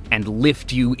throat and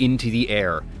lift you into the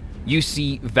air. You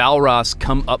see Valros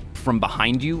come up from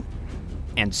behind you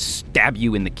and stab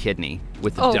you in the kidney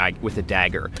with a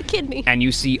dagger. The kidney. And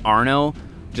you see Arno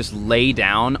just lay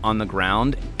down on the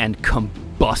ground and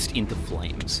combust into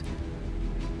flames.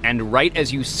 And right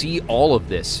as you see all of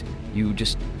this, you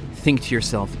just think to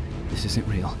yourself, this isn't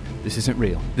real, this isn't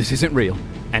real, this isn't real.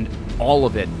 And all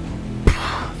of it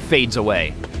fades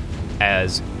away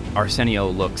as Arsenio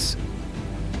looks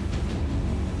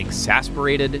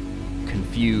exasperated,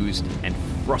 confused, and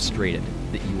frustrated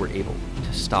that you were able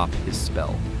to stop his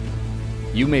spell.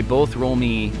 You may both roll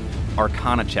me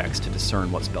Arcana checks to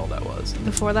discern what spell that was.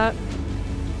 Before that,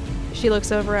 she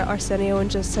looks over at Arsenio and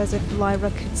just says, if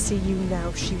Lyra could see you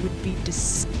now, she would be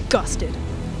disgusted.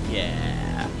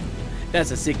 Yeah.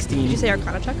 That's a 16. Did you say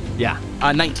Arcana check? Yeah,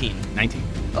 19. 19.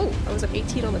 Oh, I was at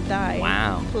 18 on the die.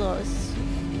 Wow. Plus.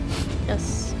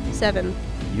 Yes. 7.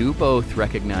 You both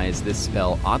recognize this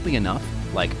spell, oddly enough,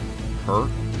 like her.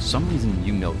 For some reason,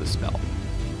 you know the spell.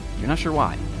 You're not sure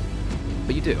why,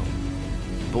 but you do.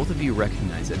 Both of you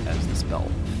recognize it as the spell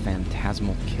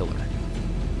Phantasmal Killer.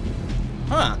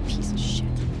 Huh. Piece of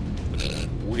shit.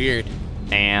 Weird.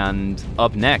 And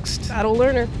up next Battle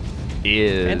learner.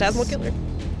 is Phantasmal killer.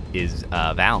 Is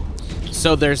Val.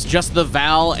 So there's just the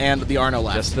Val and the Arno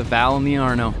left. Just the Val and the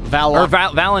Arno. Val Or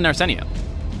Val and Arsenio.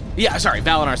 Yeah, sorry,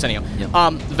 Val and Arsenio. Yep.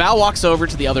 Val walks over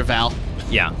to the other Val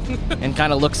Yeah. and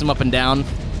kind of looks him up and down,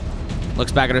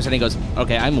 looks back at Arsenio and goes,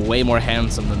 okay, I'm way more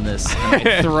handsome than this. And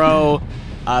I throw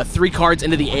 3 cards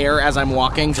into the air as I'm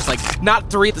walking, just like, not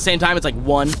 3 at the same time, it's like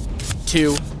 1,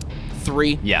 2,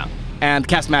 3. Yeah. And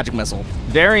cast Magic Missile.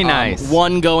 Very nice.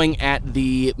 1 going at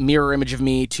the mirror image of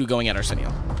me, 2 going at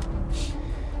Arsenio.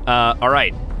 All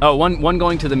right. Oh, one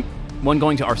going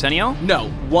to Arsenio? No,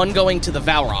 1 going to the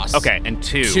Valros. Okay, and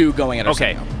 2. 2 going at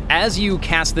Okay. Arsenio. As you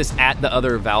cast this at the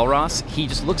other Valros, he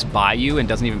just looks by you and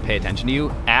doesn't even pay attention to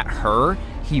you. At her,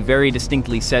 he very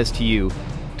distinctly says to you,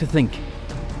 "To think,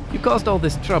 you caused all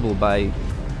this trouble by,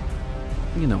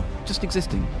 just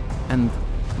existing. And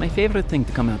my favorite thing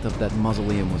to come out of that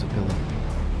mausoleum was a pillow."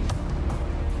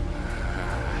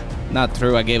 Not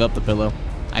true, I gave up the pillow.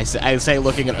 I say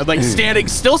looking at her, like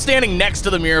still standing next to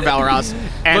the mirror, Valros,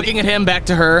 And looking at him, back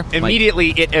to her.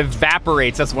 Immediately, it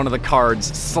evaporates as one of the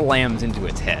cards slams into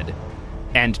its head.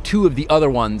 And two of the other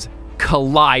ones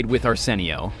collide with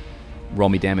Arsenio. Roll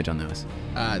me damage on those.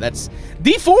 That's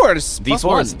D4s.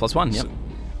 D4s, plus one, yep.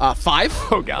 5.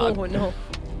 Oh, God. Oh, no.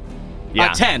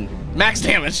 Yeah. 10. Max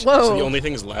damage. Whoa. So the only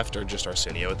things left are just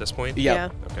Arsenio at this point?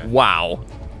 Yep. Okay. Wow.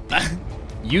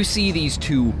 You see these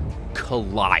two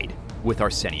collide with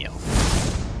Arsenio.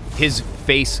 His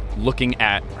face looking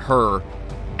at her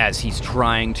as he's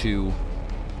trying to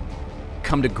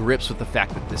come to grips with the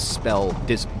fact that this spell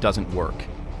doesn't work.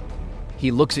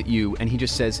 He looks at you and he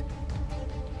just says,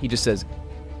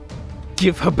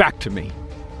 "Give her back to me.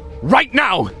 Right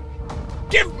now!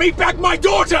 Give me back my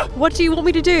daughter! What do you want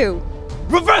me to do?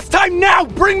 Reverse time now!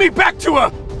 Bring me back to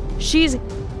her! She's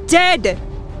dead.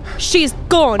 She's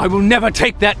gone. I will never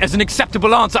take that as an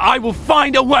acceptable answer. I will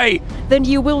find a way!" Then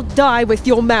you will die with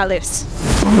your malice.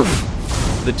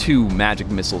 The two magic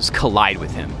missiles collide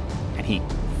with him, and he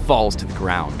falls to the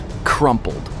ground,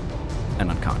 crumpled and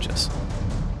unconscious.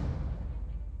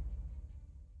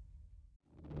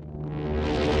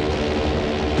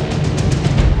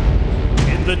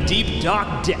 In the deep,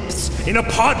 dark depths, in a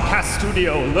podcast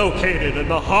studio located in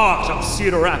the heart of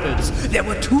Cedar Rapids, there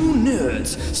were two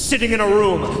nerds sitting in a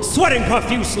room, sweating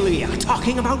profusely,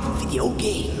 talking about video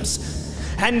games.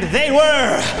 And they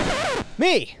were...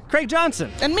 Me, Craig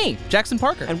Johnson. And me, Jackson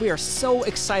Parker. And we are so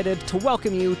excited to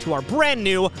welcome you to our brand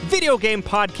new video game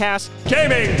podcast,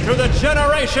 Gaming Through the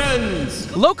Generations!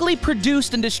 Locally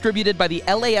produced and distributed by the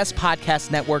LAS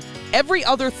Podcast Network, every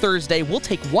other Thursday we'll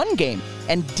take one game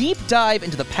and deep dive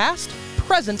into the past,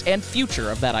 present, and future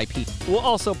of that IP. We'll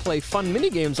also play fun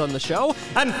mini-games on the show.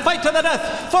 And fight to the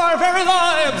death for our very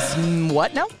lives!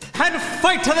 What now? And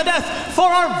fight to the death for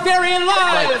our very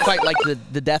lives! Fight like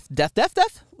the death?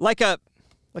 Like a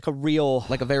real...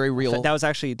 Like a very real...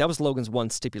 That was Logan's one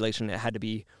stipulation. It had to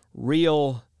be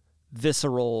real,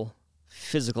 visceral,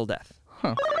 physical death.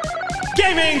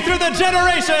 Gaming Through the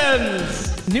Generations!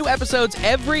 New episodes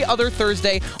every other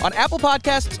Thursday on Apple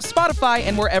Podcasts, Spotify,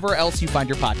 and wherever else you find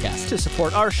your podcasts. To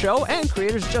support our show and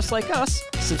creators just like us,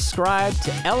 subscribe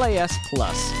to LAS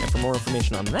Plus. And for more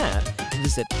information on that,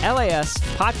 visit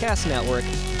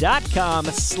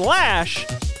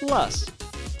laspodcastnetwork.com/plus.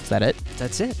 Is that it?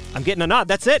 That's it. I'm getting a nod.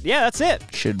 That's it. Yeah, that's it.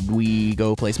 Should we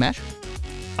go play Smash?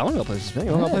 I want to go play Smash.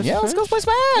 You want to go play Yeah, Smash? let's go play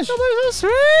Smash! Let's go play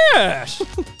Smash!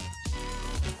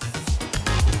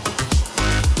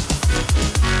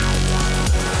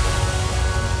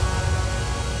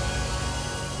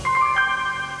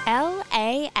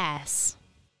 LAS.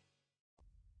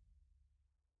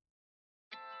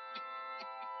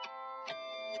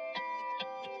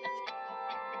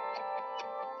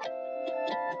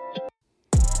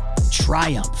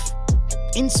 Triumph,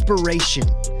 inspiration,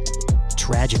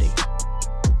 tragedy.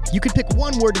 You could pick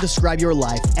one word to describe your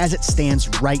life as it stands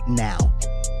right now.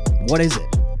 What is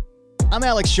it? I'm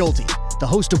Alex Schulte, the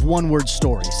host of One Word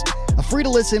Stories, a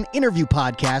free-to-listen interview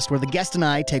podcast where the guest and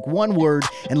I take one word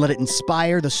and let it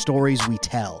inspire the stories we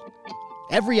tell.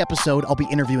 Every episode, I'll be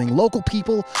interviewing local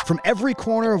people from every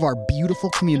corner of our beautiful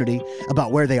community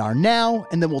about where they are now,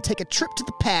 and then we'll take a trip to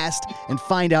the past and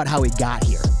find out how we got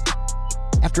here.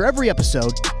 After every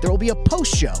episode, there will be a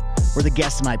post-show where the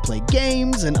guest and I play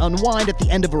games and unwind at the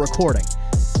end of a recording.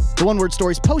 The One Word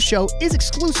Stories post-show is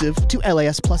exclusive to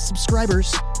LAS Plus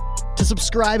subscribers. To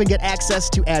subscribe and get access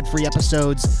to ad-free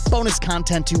episodes, bonus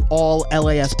content to all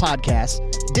LAS podcasts,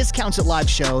 discounts at live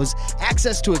shows,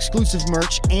 access to exclusive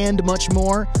merch, and much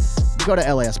more, go to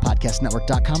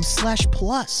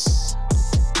laspodcastnetwork.com/plus.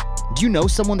 Do you know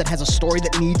someone that has a story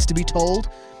that needs to be told?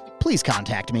 Please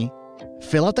contact me.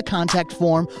 Fill out the contact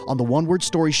form on the One Word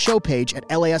Stories show page at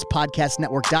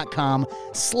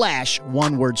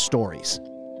laspodcastnetwork.com/onewordstories.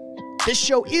 This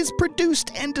show is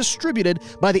produced and distributed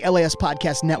by the LAS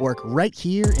Podcast Network right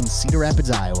here in Cedar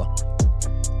Rapids, Iowa.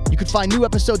 You can find new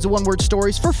episodes of One Word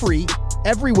Stories for free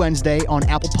every Wednesday on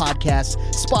Apple Podcasts,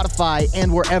 Spotify,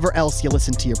 and wherever else you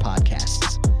listen to your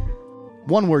podcasts.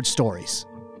 One Word Stories.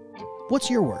 What's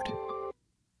your word?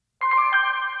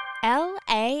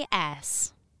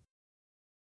 LAS.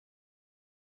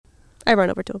 I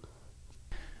run over to him.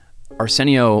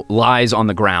 Arsenio lies on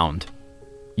the ground.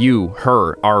 You,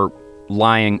 her, are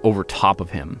lying over top of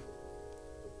him.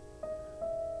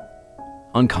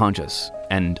 Unconscious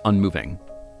and unmoving.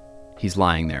 He's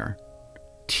lying there.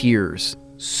 Tears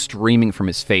streaming from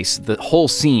his face. The whole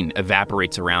scene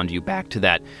evaporates around you back to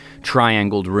that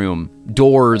triangled room.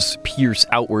 Doors pierce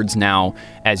outwards now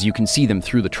as you can see them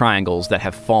through the triangles that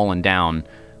have fallen down,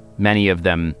 many of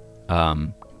them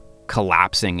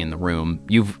collapsing in the room.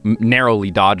 You've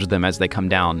narrowly dodged them as they come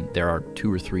down. There are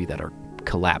 2 or 3 that are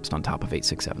collapsed on top of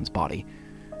 867's body.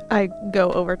 I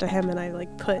go over to him and I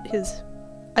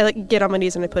get on my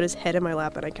knees and I put his head in my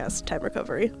lap and I cast Time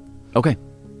Recovery. Okay.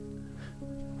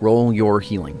 Roll your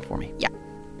healing for me. Yeah.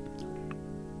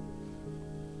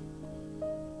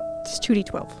 It's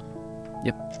 2d12.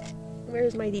 Yep.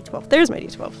 Where's my d12? There's my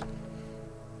d12.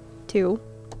 2,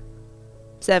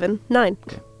 7, 9.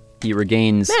 Okay. He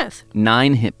regains Math.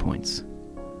 9 hit points.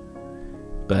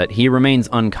 But he remains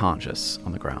unconscious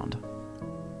on the ground.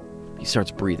 He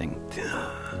starts breathing.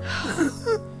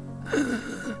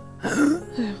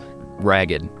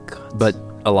 Ragged, but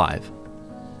alive.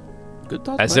 Good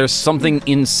talk. As there's something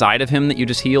inside of him that you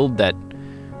just healed, that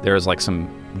there's like some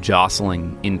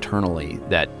jostling internally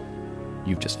that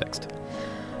you've just fixed.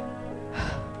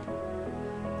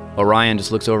 Orion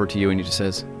just looks over to you and he just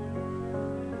says,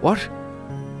 "What?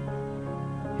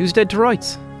 He was dead to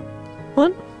rights."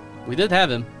 What? We did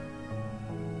have him.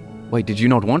 Wait, did you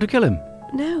not want to kill him?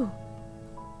 No.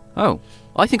 Oh,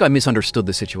 I think I misunderstood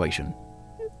the situation.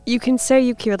 You can say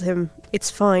you killed him. It's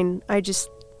fine.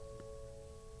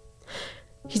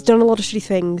 He's done a lot of shitty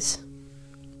things.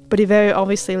 But he very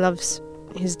obviously loves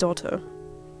his daughter.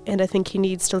 And I think he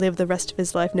needs to live the rest of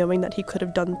his life knowing that he could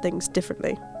have done things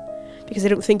differently. Because I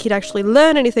don't think he'd actually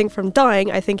learn anything from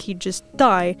dying. I think he'd just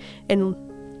die and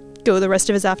go the rest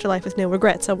of his afterlife with no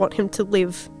regrets. I want him to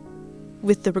live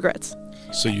with the regrets.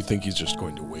 So you think he's just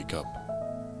going to wake up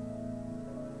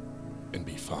and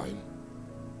be fine?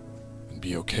 And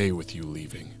be okay with you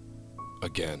leaving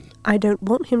again? I don't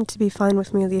want him to be fine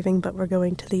with me leaving, but we're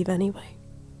going to leave anyway.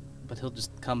 But he'll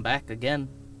just come back again.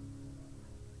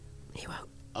 He won't.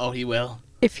 Oh, he will.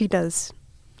 If he does,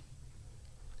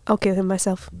 I'll kill him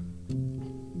myself.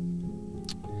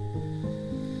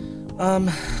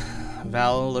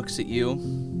 Val looks at you.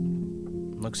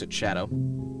 Looks at Shadow.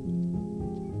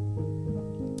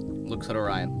 Looks at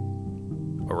Orion.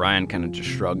 Orion kind of just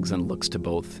shrugs and looks to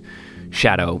both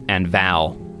Shadow and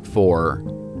Val for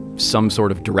some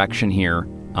sort of direction here.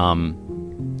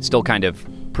 Still kind of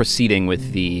proceeding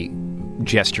with the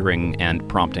gesturing and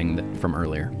prompting from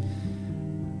earlier.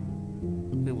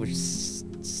 We were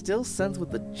still sent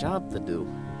with a job to do.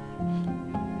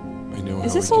 I know.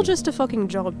 Is this all just a fucking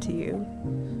job to you?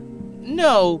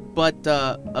 No, but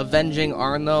avenging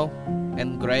Arno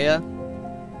and Greya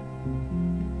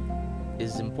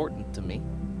is important to me.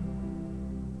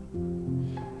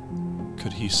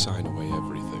 Could he sign away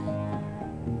everything?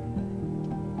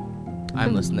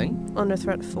 I'm listening. Under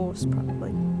threat of force,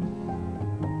 probably.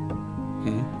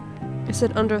 Hmm? I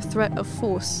said under threat of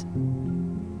force.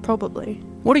 Probably.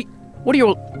 What are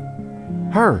you...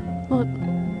 Her. What?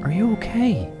 Are you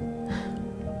okay?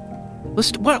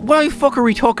 Why the fuck are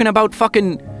we talking about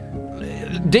fucking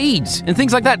deeds and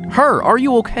things like that? Her, are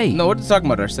you okay? No, we're just talking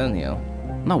about Arsenio.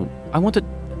 No, I wanted...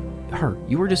 Her,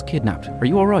 you were just kidnapped. Are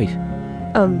you alright?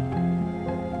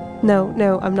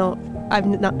 No, I'm not.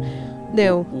 I'm not.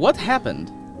 No. What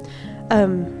happened?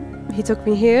 He took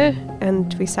me here,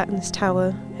 and we sat in this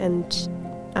tower, and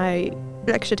I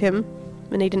lectured him,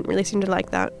 and he didn't really seem to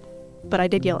like that, but I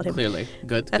did yell at him. Clearly.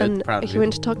 Good, And proud of he you.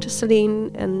 went to talk to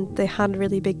Celine, and they had a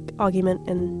really big argument,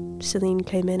 and Celine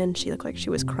came in, and she looked like she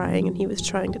was crying, and he was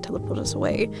trying to teleport us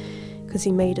away, because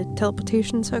he made a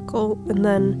teleportation circle, and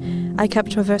then I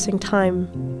kept reversing time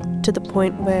to the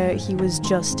point where he was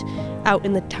just out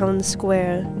in the town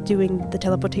square doing the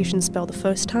teleportation spell the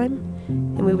first time,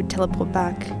 and we would teleport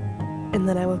back, and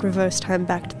then I would reverse time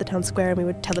back to the town square, and we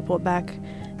would teleport back,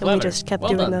 and Clever. we just kept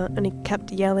Well doing done. that, and he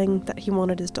kept yelling that he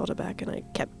wanted his daughter back, and I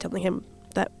kept telling him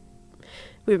that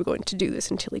we were going to do this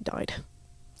until he died,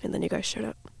 and then you guys showed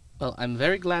up. Well, I'm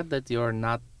very glad that you're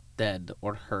not dead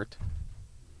or hurt.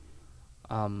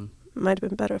 Might have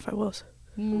been better if I was.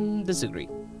 Disagree.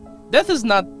 Death is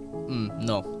not...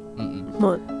 no. Mm-mm.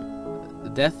 What?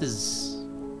 Death is...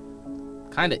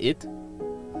 kinda it.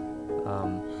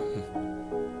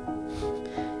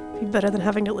 Be better than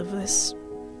having to live this.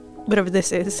 Whatever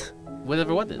this is.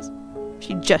 Whatever what is.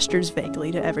 She gestures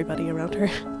vaguely to everybody around her.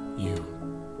 You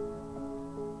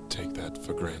take that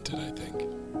for granted, I think.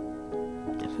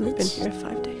 I've only been here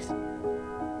 5 days.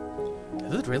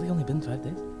 Has it really only been 5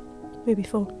 days? Maybe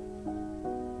 4.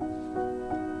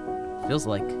 Feels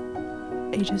like...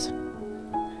 Ages.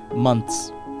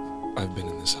 months. I've been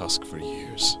in this husk for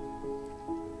years.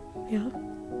 Yeah?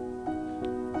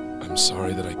 I'm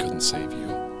sorry that I couldn't save you.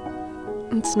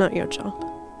 It's not your job.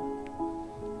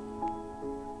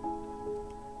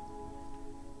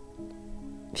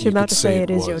 If you're You about could to say say it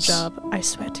it is your was. job, I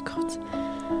swear to God.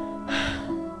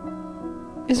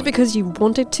 Is it because you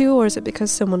wanted to, or is it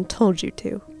because someone told you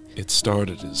to? It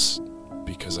started as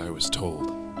because I was told,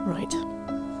 Right.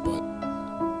 but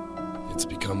it's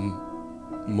become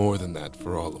more than that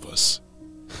for all of us.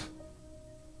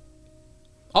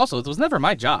 Also, it was never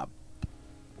my job.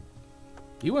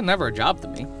 You were never a job to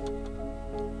me.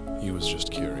 He was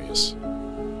just curious.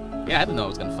 Yeah, I didn't know I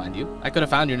was gonna find you. I could have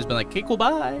found you and just been like, okay, cool,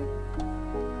 bye.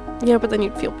 Yeah, but then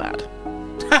you'd feel bad.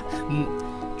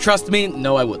 Trust me,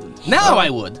 no, I wouldn't. Now I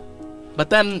would. But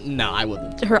then, no, I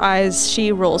wouldn't.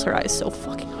 She rolls her eyes so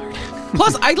fucking hard.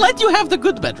 Plus, I let you have the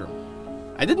good bedroom.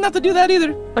 I didn't have to do that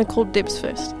either. I called dibs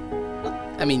first.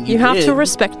 I mean, You have to did,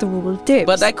 respect the rule of dibs.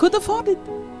 But I could afford it.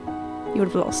 You would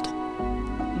have lost.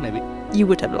 Maybe. You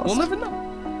would have lost. We'll never know.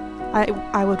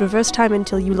 I would reverse time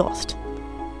until you lost.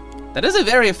 That is a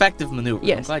very effective maneuver.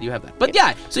 Yes. I'm glad you have that. But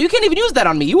yeah, so you can't even use that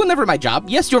on me. You were never my job.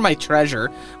 Yes, you're my treasure,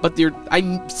 but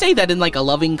I say that in like a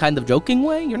loving kind of joking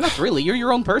way. You're not really. You're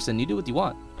your own person. You do what you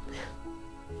want.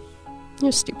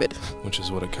 You're stupid. Which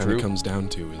is what it kind of True. comes down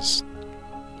to is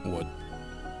what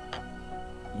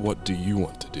do you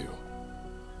want to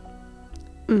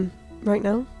do? Right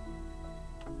now,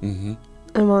 Mm-hmm.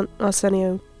 I want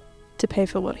Arsenio to pay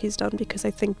for what he's done because I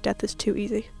think death is too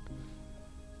easy.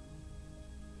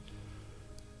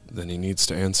 Then he needs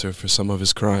to answer for some of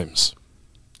his crimes.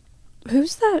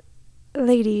 Who's that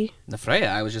lady? Nefreya,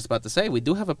 I was just about to say, we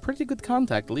do have a pretty good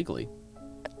contact legally.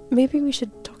 Maybe we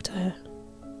should talk to her.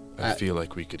 I feel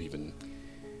like we could even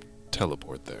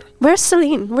teleport there. Where's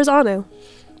Celine? Where's Arno?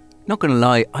 Not gonna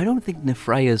lie, I don't think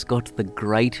Nefreya's got the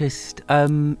greatest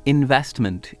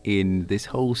investment in this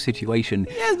whole situation.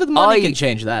 Yes, but money can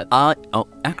change that.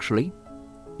 Actually,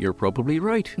 you're probably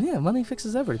right. Yeah, money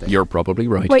fixes everything. You're probably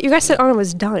right. Wait, you guys said Arno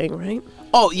was dying, right?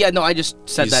 Oh, yeah, no, I just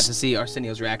said that He's- to see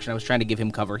Arsenio's reaction. I was trying to give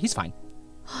him cover. He's fine.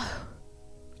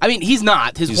 I mean, he's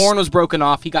not. His He's- horn was broken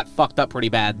off. He got fucked up pretty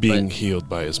bad. Being but healed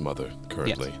by his mother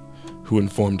currently, who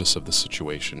informed us of the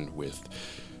situation with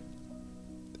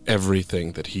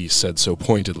everything that he said so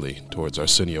pointedly towards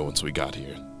Arsenio once we got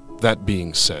here. That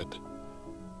being said,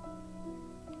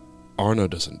 Arno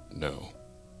doesn't know.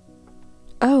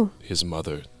 Oh. His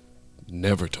mother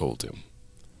never told him.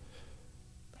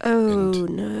 Oh, And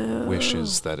no.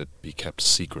 Wishes that it be kept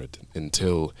secret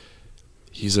until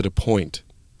he's at a point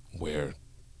where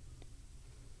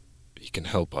he can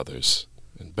help others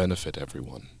and benefit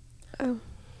everyone. Oh.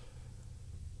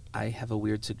 I have a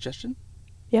weird suggestion.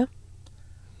 Yeah?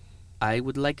 I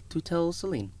would like to tell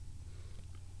Celine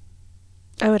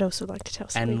I would also like to tell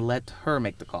Celine. and let her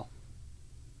make the call.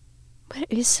 Where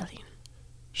is Celine?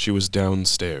 She was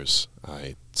downstairs.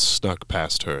 I snuck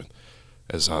past her,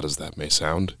 as odd as that may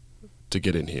sound, to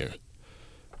get in here.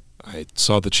 I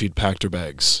saw that she'd packed her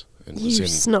bags and was You in.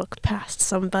 snuck past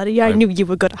somebody. I knew you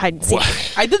were good at hide and seek.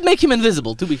 What? I did make him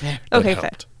invisible, to be fair. That Okay,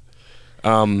 fair.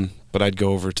 helped. But I'd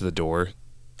go over to the door,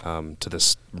 to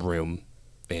this room,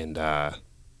 and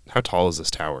how tall is this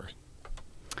tower?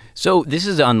 So this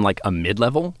is on like a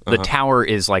mid-level. The tower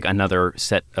is like another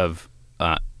set of,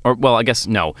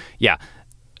 Yeah.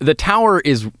 The tower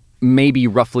is maybe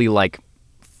roughly like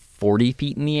 40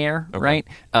 feet in the air, right?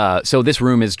 So this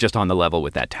room is just on the level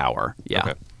with that tower. Yeah.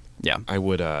 Okay. Yeah. I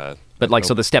would. But like,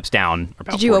 so the steps down are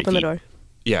about Did you 40 open the feet. door?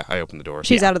 Yeah, I opened the door.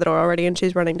 She's out of the door already and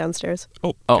she's running downstairs.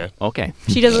 Oh, Oh, okay. okay.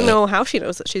 She doesn't know how she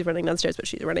knows that she's running downstairs, but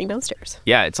she's running downstairs.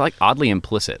 Yeah, it's like oddly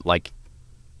implicit. Like,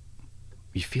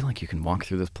 you feel like you can walk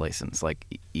through this place and it's like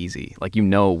easy. Like, you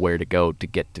know where to go to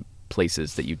get to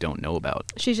places that you don't know about.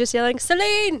 She's just yelling,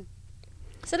 Celine!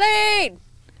 Celine!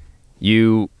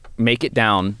 You make it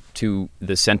down to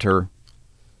the center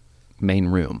main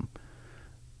room.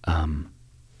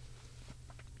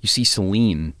 You see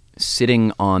Celine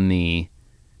sitting on the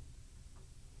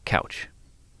couch,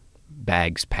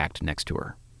 bags packed next to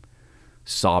her,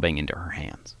 sobbing into her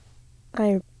hands.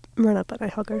 I run up and I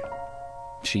hug her.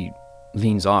 She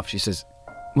leans off. She says,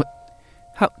 "What?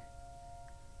 How?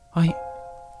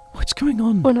 What's going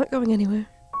on?" We're not going anywhere.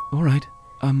 All right.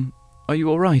 Are you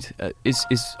all right? Is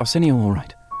Arsenio all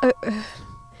right?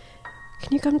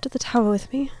 Can you come to the tower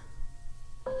with me?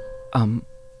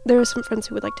 There are some friends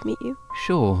who would like to meet you.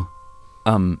 Sure.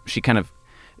 She kind of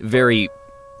very,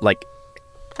 like,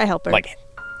 I help her. like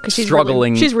 'Cause she's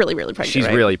struggling. She's really pregnant. She's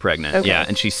right? really pregnant. Okay. Yeah,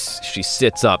 and she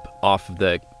sits up off of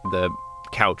the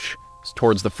couch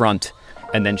towards the front,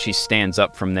 and then she stands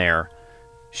up from there.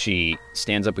 She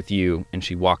stands up with you, and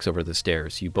she walks over the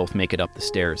stairs. You both make it up the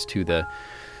stairs to the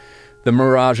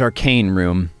Mirage Arcane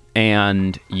room,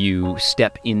 and you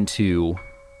step into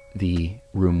the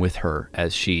room with her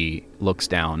as she looks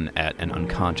down at an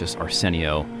unconscious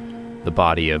Arsenio, the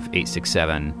body of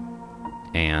 867,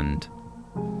 and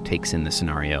takes in the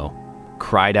scenario,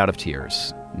 cried out of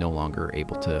tears, no longer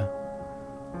able to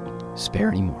spare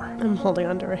anymore. I'm holding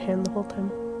onto her hand the whole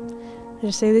time. I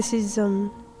just say, this is,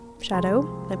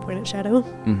 Shadow. I point at Shadow.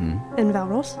 Mm-hmm. And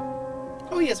Valros.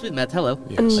 Oh, yes, we've met. Hello.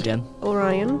 And Again.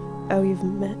 Orion. Oh, you've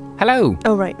met. Hello.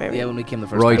 Oh, right. Yeah, when we came the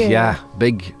first Right, time. yeah.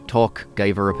 Big talk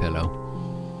gave her a pillow.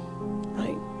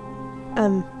 Right.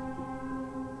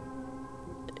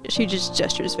 She just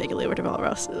gestures vaguely over to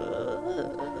Valros.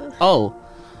 Oh.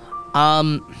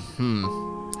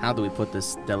 How do we put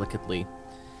this delicately?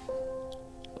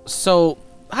 So,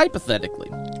 hypothetically,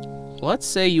 let's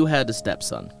say you had a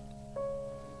stepson.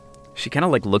 She kind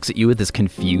of like looks at you with this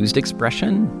confused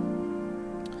expression.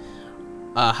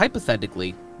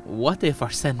 Hypothetically, what if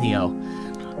Arsenio,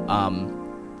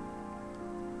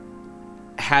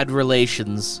 had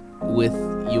relations with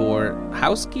your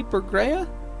housekeeper, Greya?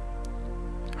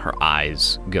 Her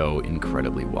eyes go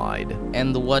incredibly wide.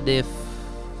 And what if,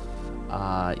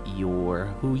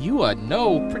 who you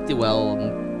know pretty well,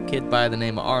 kid by the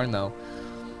name of Arno,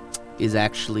 is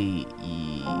actually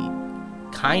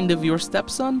kind of your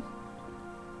stepson?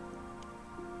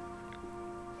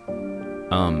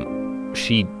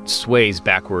 She sways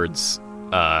backwards.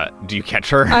 Do you catch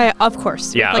her? Of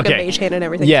course. Yeah, like okay. a mage hand and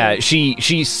everything. Yeah,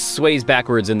 she sways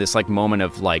backwards in this like moment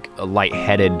of like a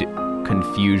lightheaded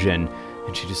confusion,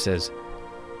 and she just says,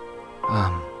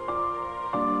 I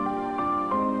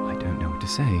don't know what to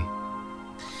say.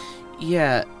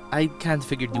 Yeah, I kind of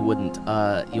figured you wouldn't.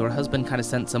 Your husband kind of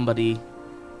sent somebody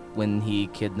when he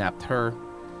kidnapped her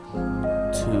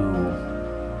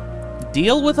to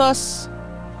deal with us.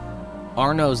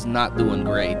 Arno's not doing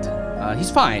great. He's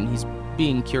fine. He's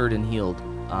being cured and healed.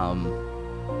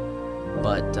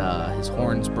 But his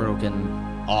horn's broken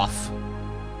off.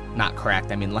 Not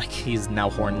cracked. I mean, like, he's now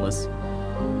hornless.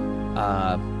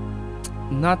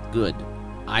 Not good.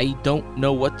 I don't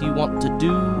know what you want to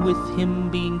do with him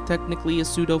being technically a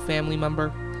pseudo-family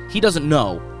member. He doesn't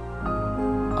know.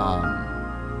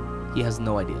 He has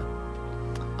no idea.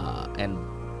 And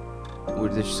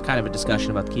there's just kind of a discussion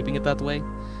about keeping it that way.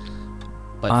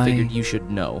 But I figured you should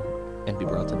know and be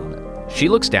brought in on it. She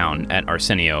looks down at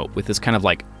Arsenio with this kind of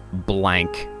like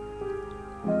blank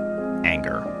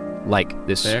anger. Like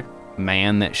this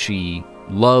man that she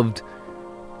loved,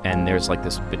 and there's like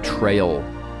this betrayal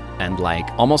and like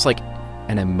almost like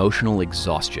an emotional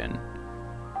exhaustion.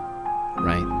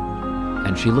 Right?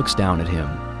 And she looks down at him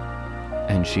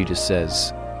and she just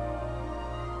says,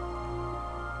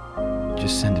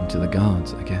 just send him to the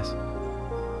guards, I guess.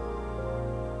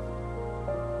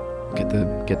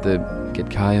 Get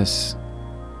Caius,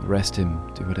 arrest him,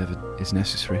 do whatever is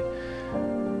necessary.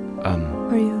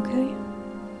 Are you okay?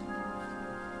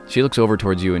 She looks over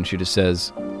towards you and she just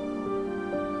says,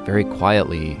 very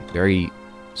quietly, very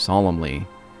solemnly,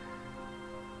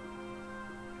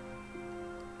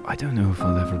 I don't know if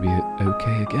I'll ever be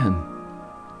okay again.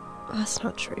 That's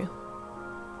not true.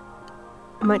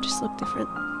 It might just look different.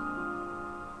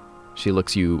 She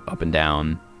looks you up and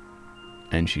down,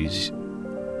 and she's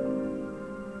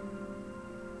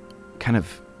kind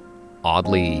of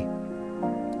oddly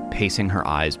pacing her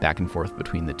eyes back and forth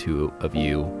between the two of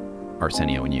you,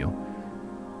 Arsenio and you.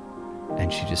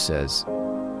 And she just says,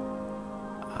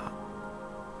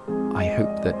 I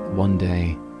hope that one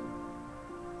day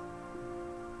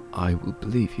I will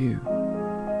believe you.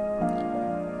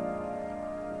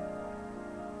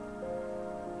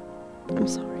 I'm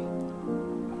sorry.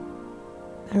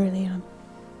 I really am.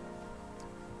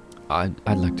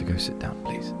 I'd like to go sit down,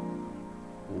 please.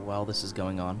 While this is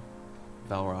going on,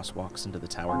 Valros walks into the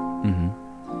tower.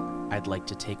 Mm-hmm. I'd like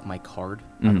to take my card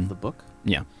out of the book.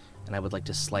 Yeah. And I would like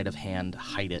to sleight of hand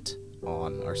hide it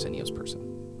on Arsenio's person.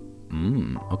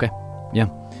 Okay. Yeah.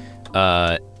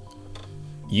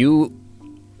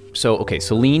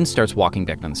 Celine starts walking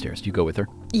back down the stairs. Do you go with her?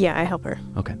 Yeah, I help her.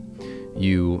 Okay.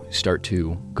 You start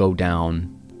to go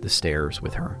down the stairs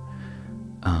with her.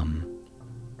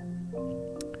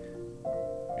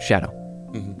 Shadow,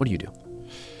 what do you do?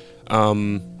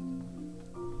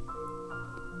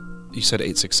 You said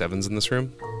 867's in this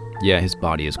room? Yeah, his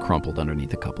body is crumpled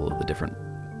underneath a couple of the different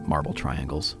marble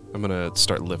triangles. I'm gonna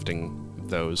start lifting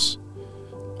those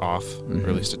off, or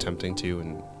at least attempting to,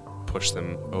 and push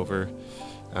them over.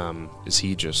 Is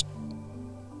he just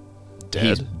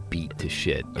dead? He's beat to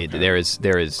shit. Okay. There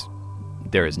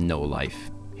is no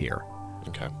life here.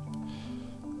 Okay.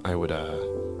 I would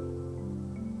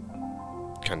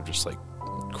kind of just like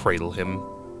cradle him.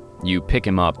 You pick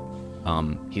him up.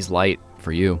 He's light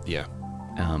for you. Yeah.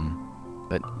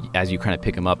 But as you kind of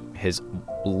pick him up, his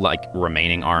like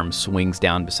remaining arm swings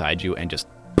down beside you and just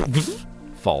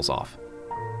falls off.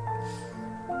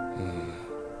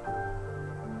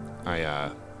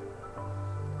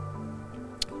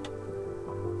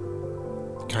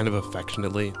 kind of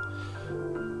affectionately,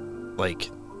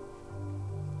 like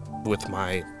with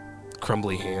my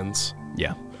crumbly hands,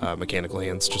 Yeah. mechanical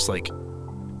hands, just like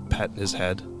pet his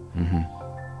head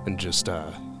and just,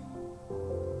 I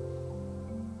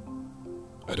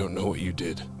don't know what you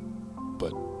did,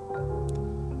 but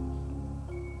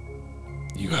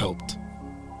you helped.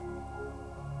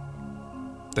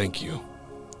 Thank you.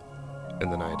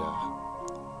 And then I'd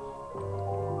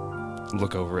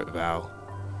look over at Val.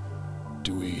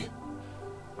 Do we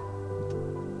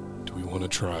want to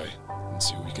try and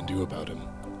see what we can do about him?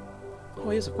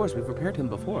 Oh yes, of course. We've repaired him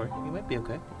before. He might be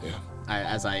okay. Yeah.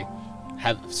 As I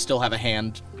still have a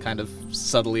hand kind of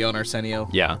subtly on Arsenio.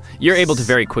 Yeah. You're able to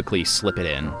very quickly slip it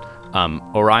in.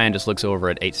 Orion just looks over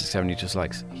at 867. He just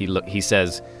like he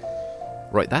says,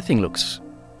 "Right, that thing looks.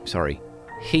 Sorry,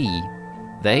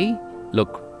 they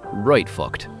look right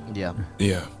fucked. Yeah.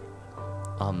 Yeah.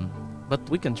 But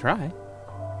we can try.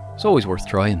 It's always worth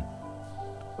trying."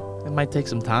 It might take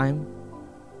some time.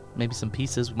 Maybe some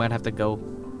pieces. We might have to go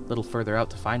a little further out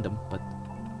to find them, but...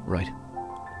 Right.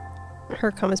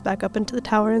 Her comes back up into the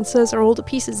tower and says, "Are all the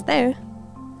pieces there?"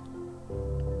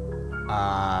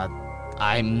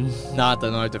 I'm not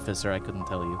an artificer. I couldn't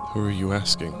tell you. Who are you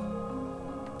asking?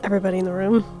 Everybody in the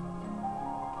room.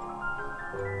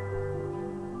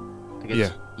 I guess,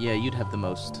 Yeah. Yeah, you'd have the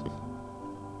most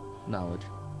knowledge.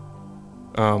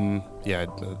 Yeah,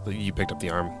 you picked up the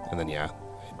arm, and then yeah.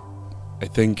 I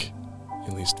think,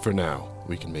 at least for now,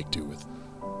 we can make do with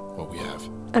what we have.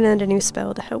 I learned a new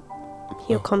spell to help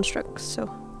heal constructs, so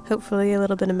hopefully a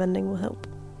little bit of mending will help.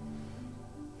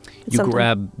 It's You something.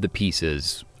 grab the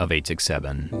pieces of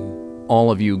 867. All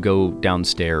of you go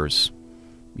downstairs.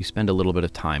 You spend a little bit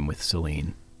of time with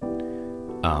Celine.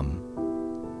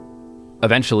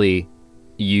 Eventually,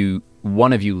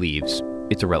 one of you leaves.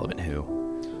 It's irrelevant who.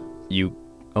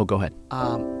 Oh, go ahead.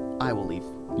 I will leave.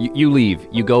 You leave.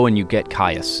 You go and you get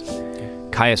Caius.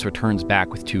 Caius returns back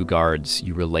with 2 guards.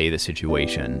 You relay the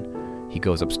situation. He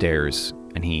goes upstairs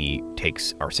and he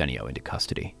takes Arsenio into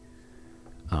custody.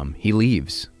 He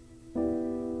leaves.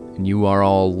 And you are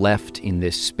all left in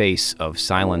this space of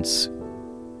silence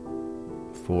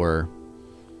for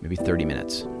maybe 30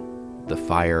 minutes. The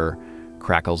fire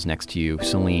crackles next to you.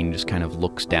 Celine just kind of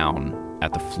looks down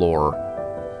at the floor,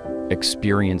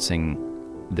 experiencing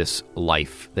this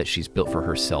life that she's built for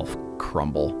herself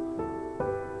crumble.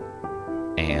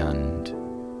 And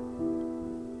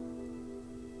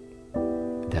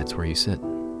that's where you sit.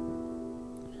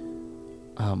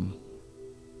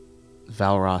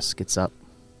 Valros gets up.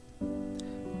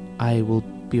 I will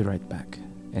be right back.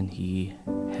 And he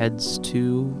heads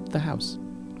to the house.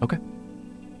 Okay.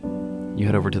 You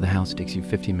head over to the house. It takes you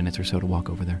 15 minutes or so to walk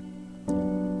over there.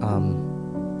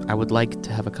 I would like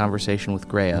to have a conversation with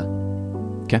Greya.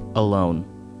 Okay. Alone,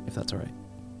 if that's all right.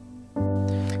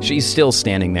 She's still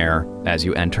standing there as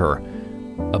you enter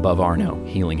above Arno,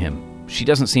 healing him. She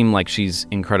doesn't seem like she's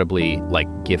incredibly,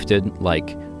 gifted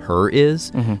like her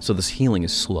is, so this healing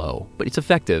is slow. But it's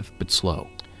effective, but slow.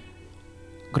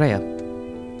 Greya.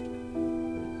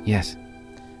 Yes.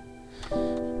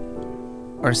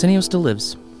 Arsenio still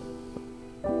lives.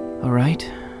 All right.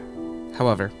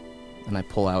 However, and I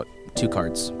pull out 2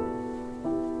 cards.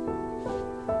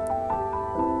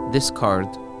 This card,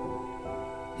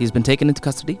 he's been taken into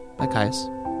custody by Caius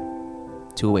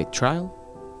to await trial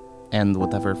and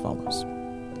whatever follows.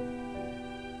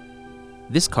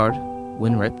 This card,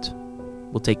 when ripped,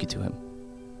 will take you to him.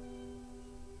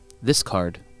 This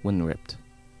card, when ripped,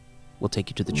 will take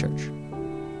you to the church.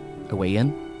 A way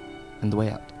in and a way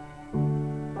out.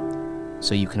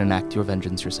 So you can enact your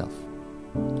vengeance yourself.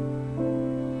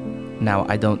 Now,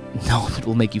 I don't know if it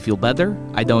will make you feel better.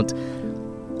 I don't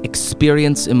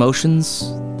experience emotions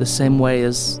the same way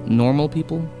as normal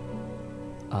people.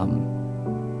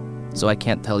 So I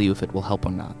can't tell you if it will help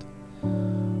or not.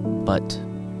 But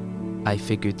I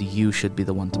figured you should be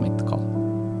the one to make the call.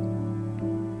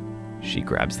 She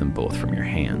grabs them both from your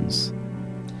hands.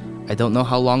 I don't know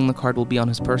how long the card will be on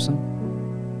his person.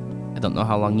 I don't know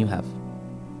how long you have.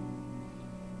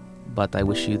 But I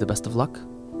wish you the best of luck.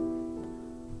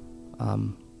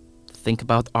 Think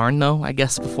about Arno, I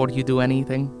guess, before you do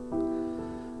anything.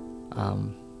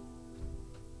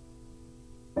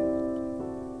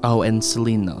 Oh, and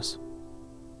Celine knows.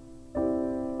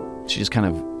 She just kind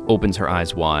of opens her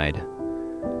eyes wide.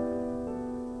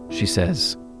 She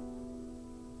says,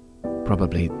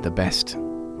 probably the best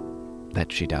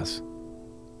that she does.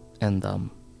 And,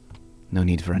 no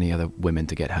need for any other women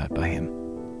to get hurt by him.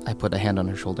 I put a hand on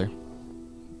her shoulder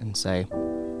and say,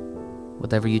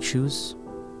 whatever you choose,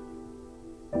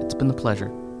 it's been a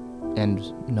pleasure.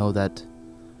 And know that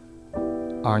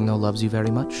Arno loves you very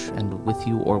much, and with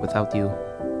you or without you,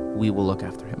 we will look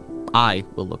after him. I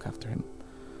will look after him.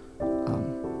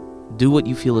 Do what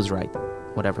you feel is right,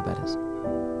 whatever that is.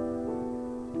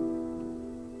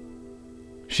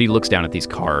 She looks down at these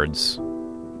cards,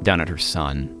 down at her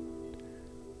son,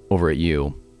 over at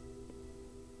you,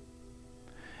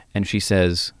 and she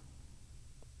says,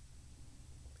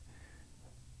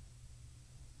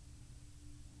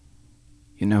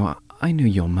 "You know, I knew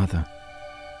your mother.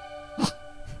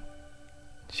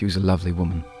 She was a lovely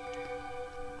woman.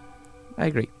 I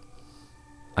agree.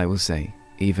 I will say,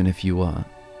 even if you are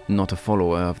not a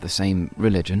follower of the same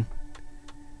religion,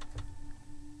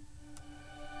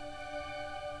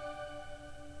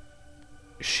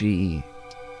 she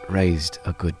raised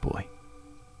a good boy."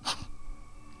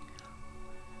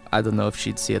 I don't know if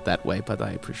she'd see it that way, but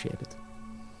I appreciate it.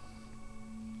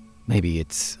 Maybe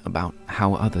it's about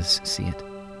how others see it.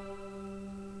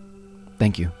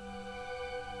 Thank you.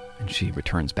 And she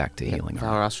returns back to healing her.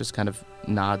 Valros just kind of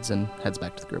nods and heads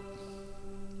back to the group.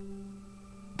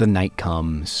 The night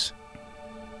comes.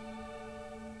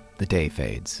 The day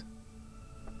fades.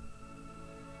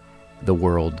 The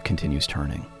world continues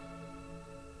turning.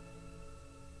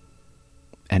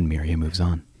 And Miria moves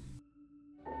on.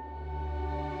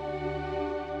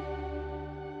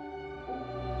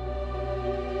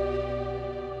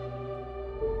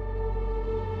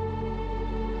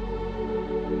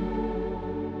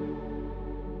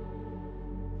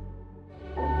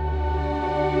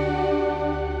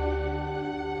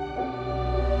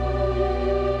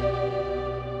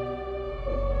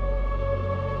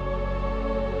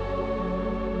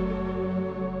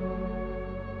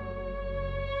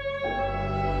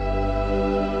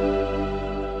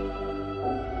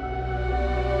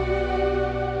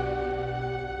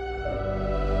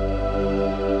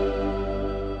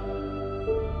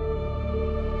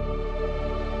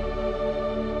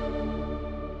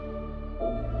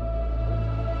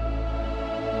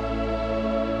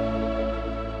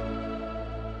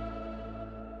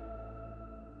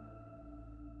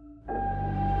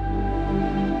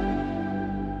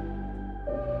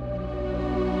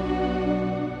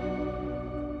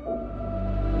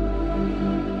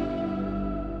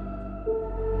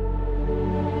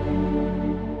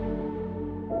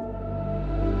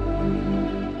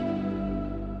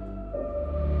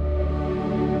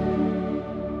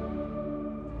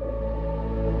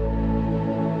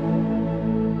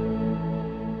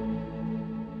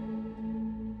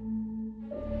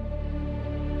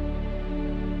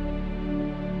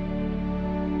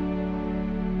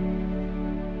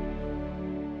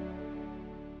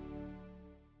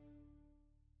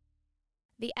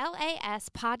 The LAS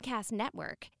Podcast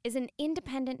Network is an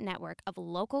independent network of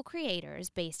local creators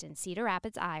based in Cedar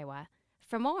Rapids, Iowa.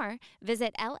 For more,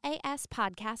 visit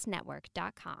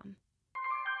laspodcastnetwork.com.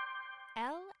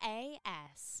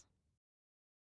 LAS.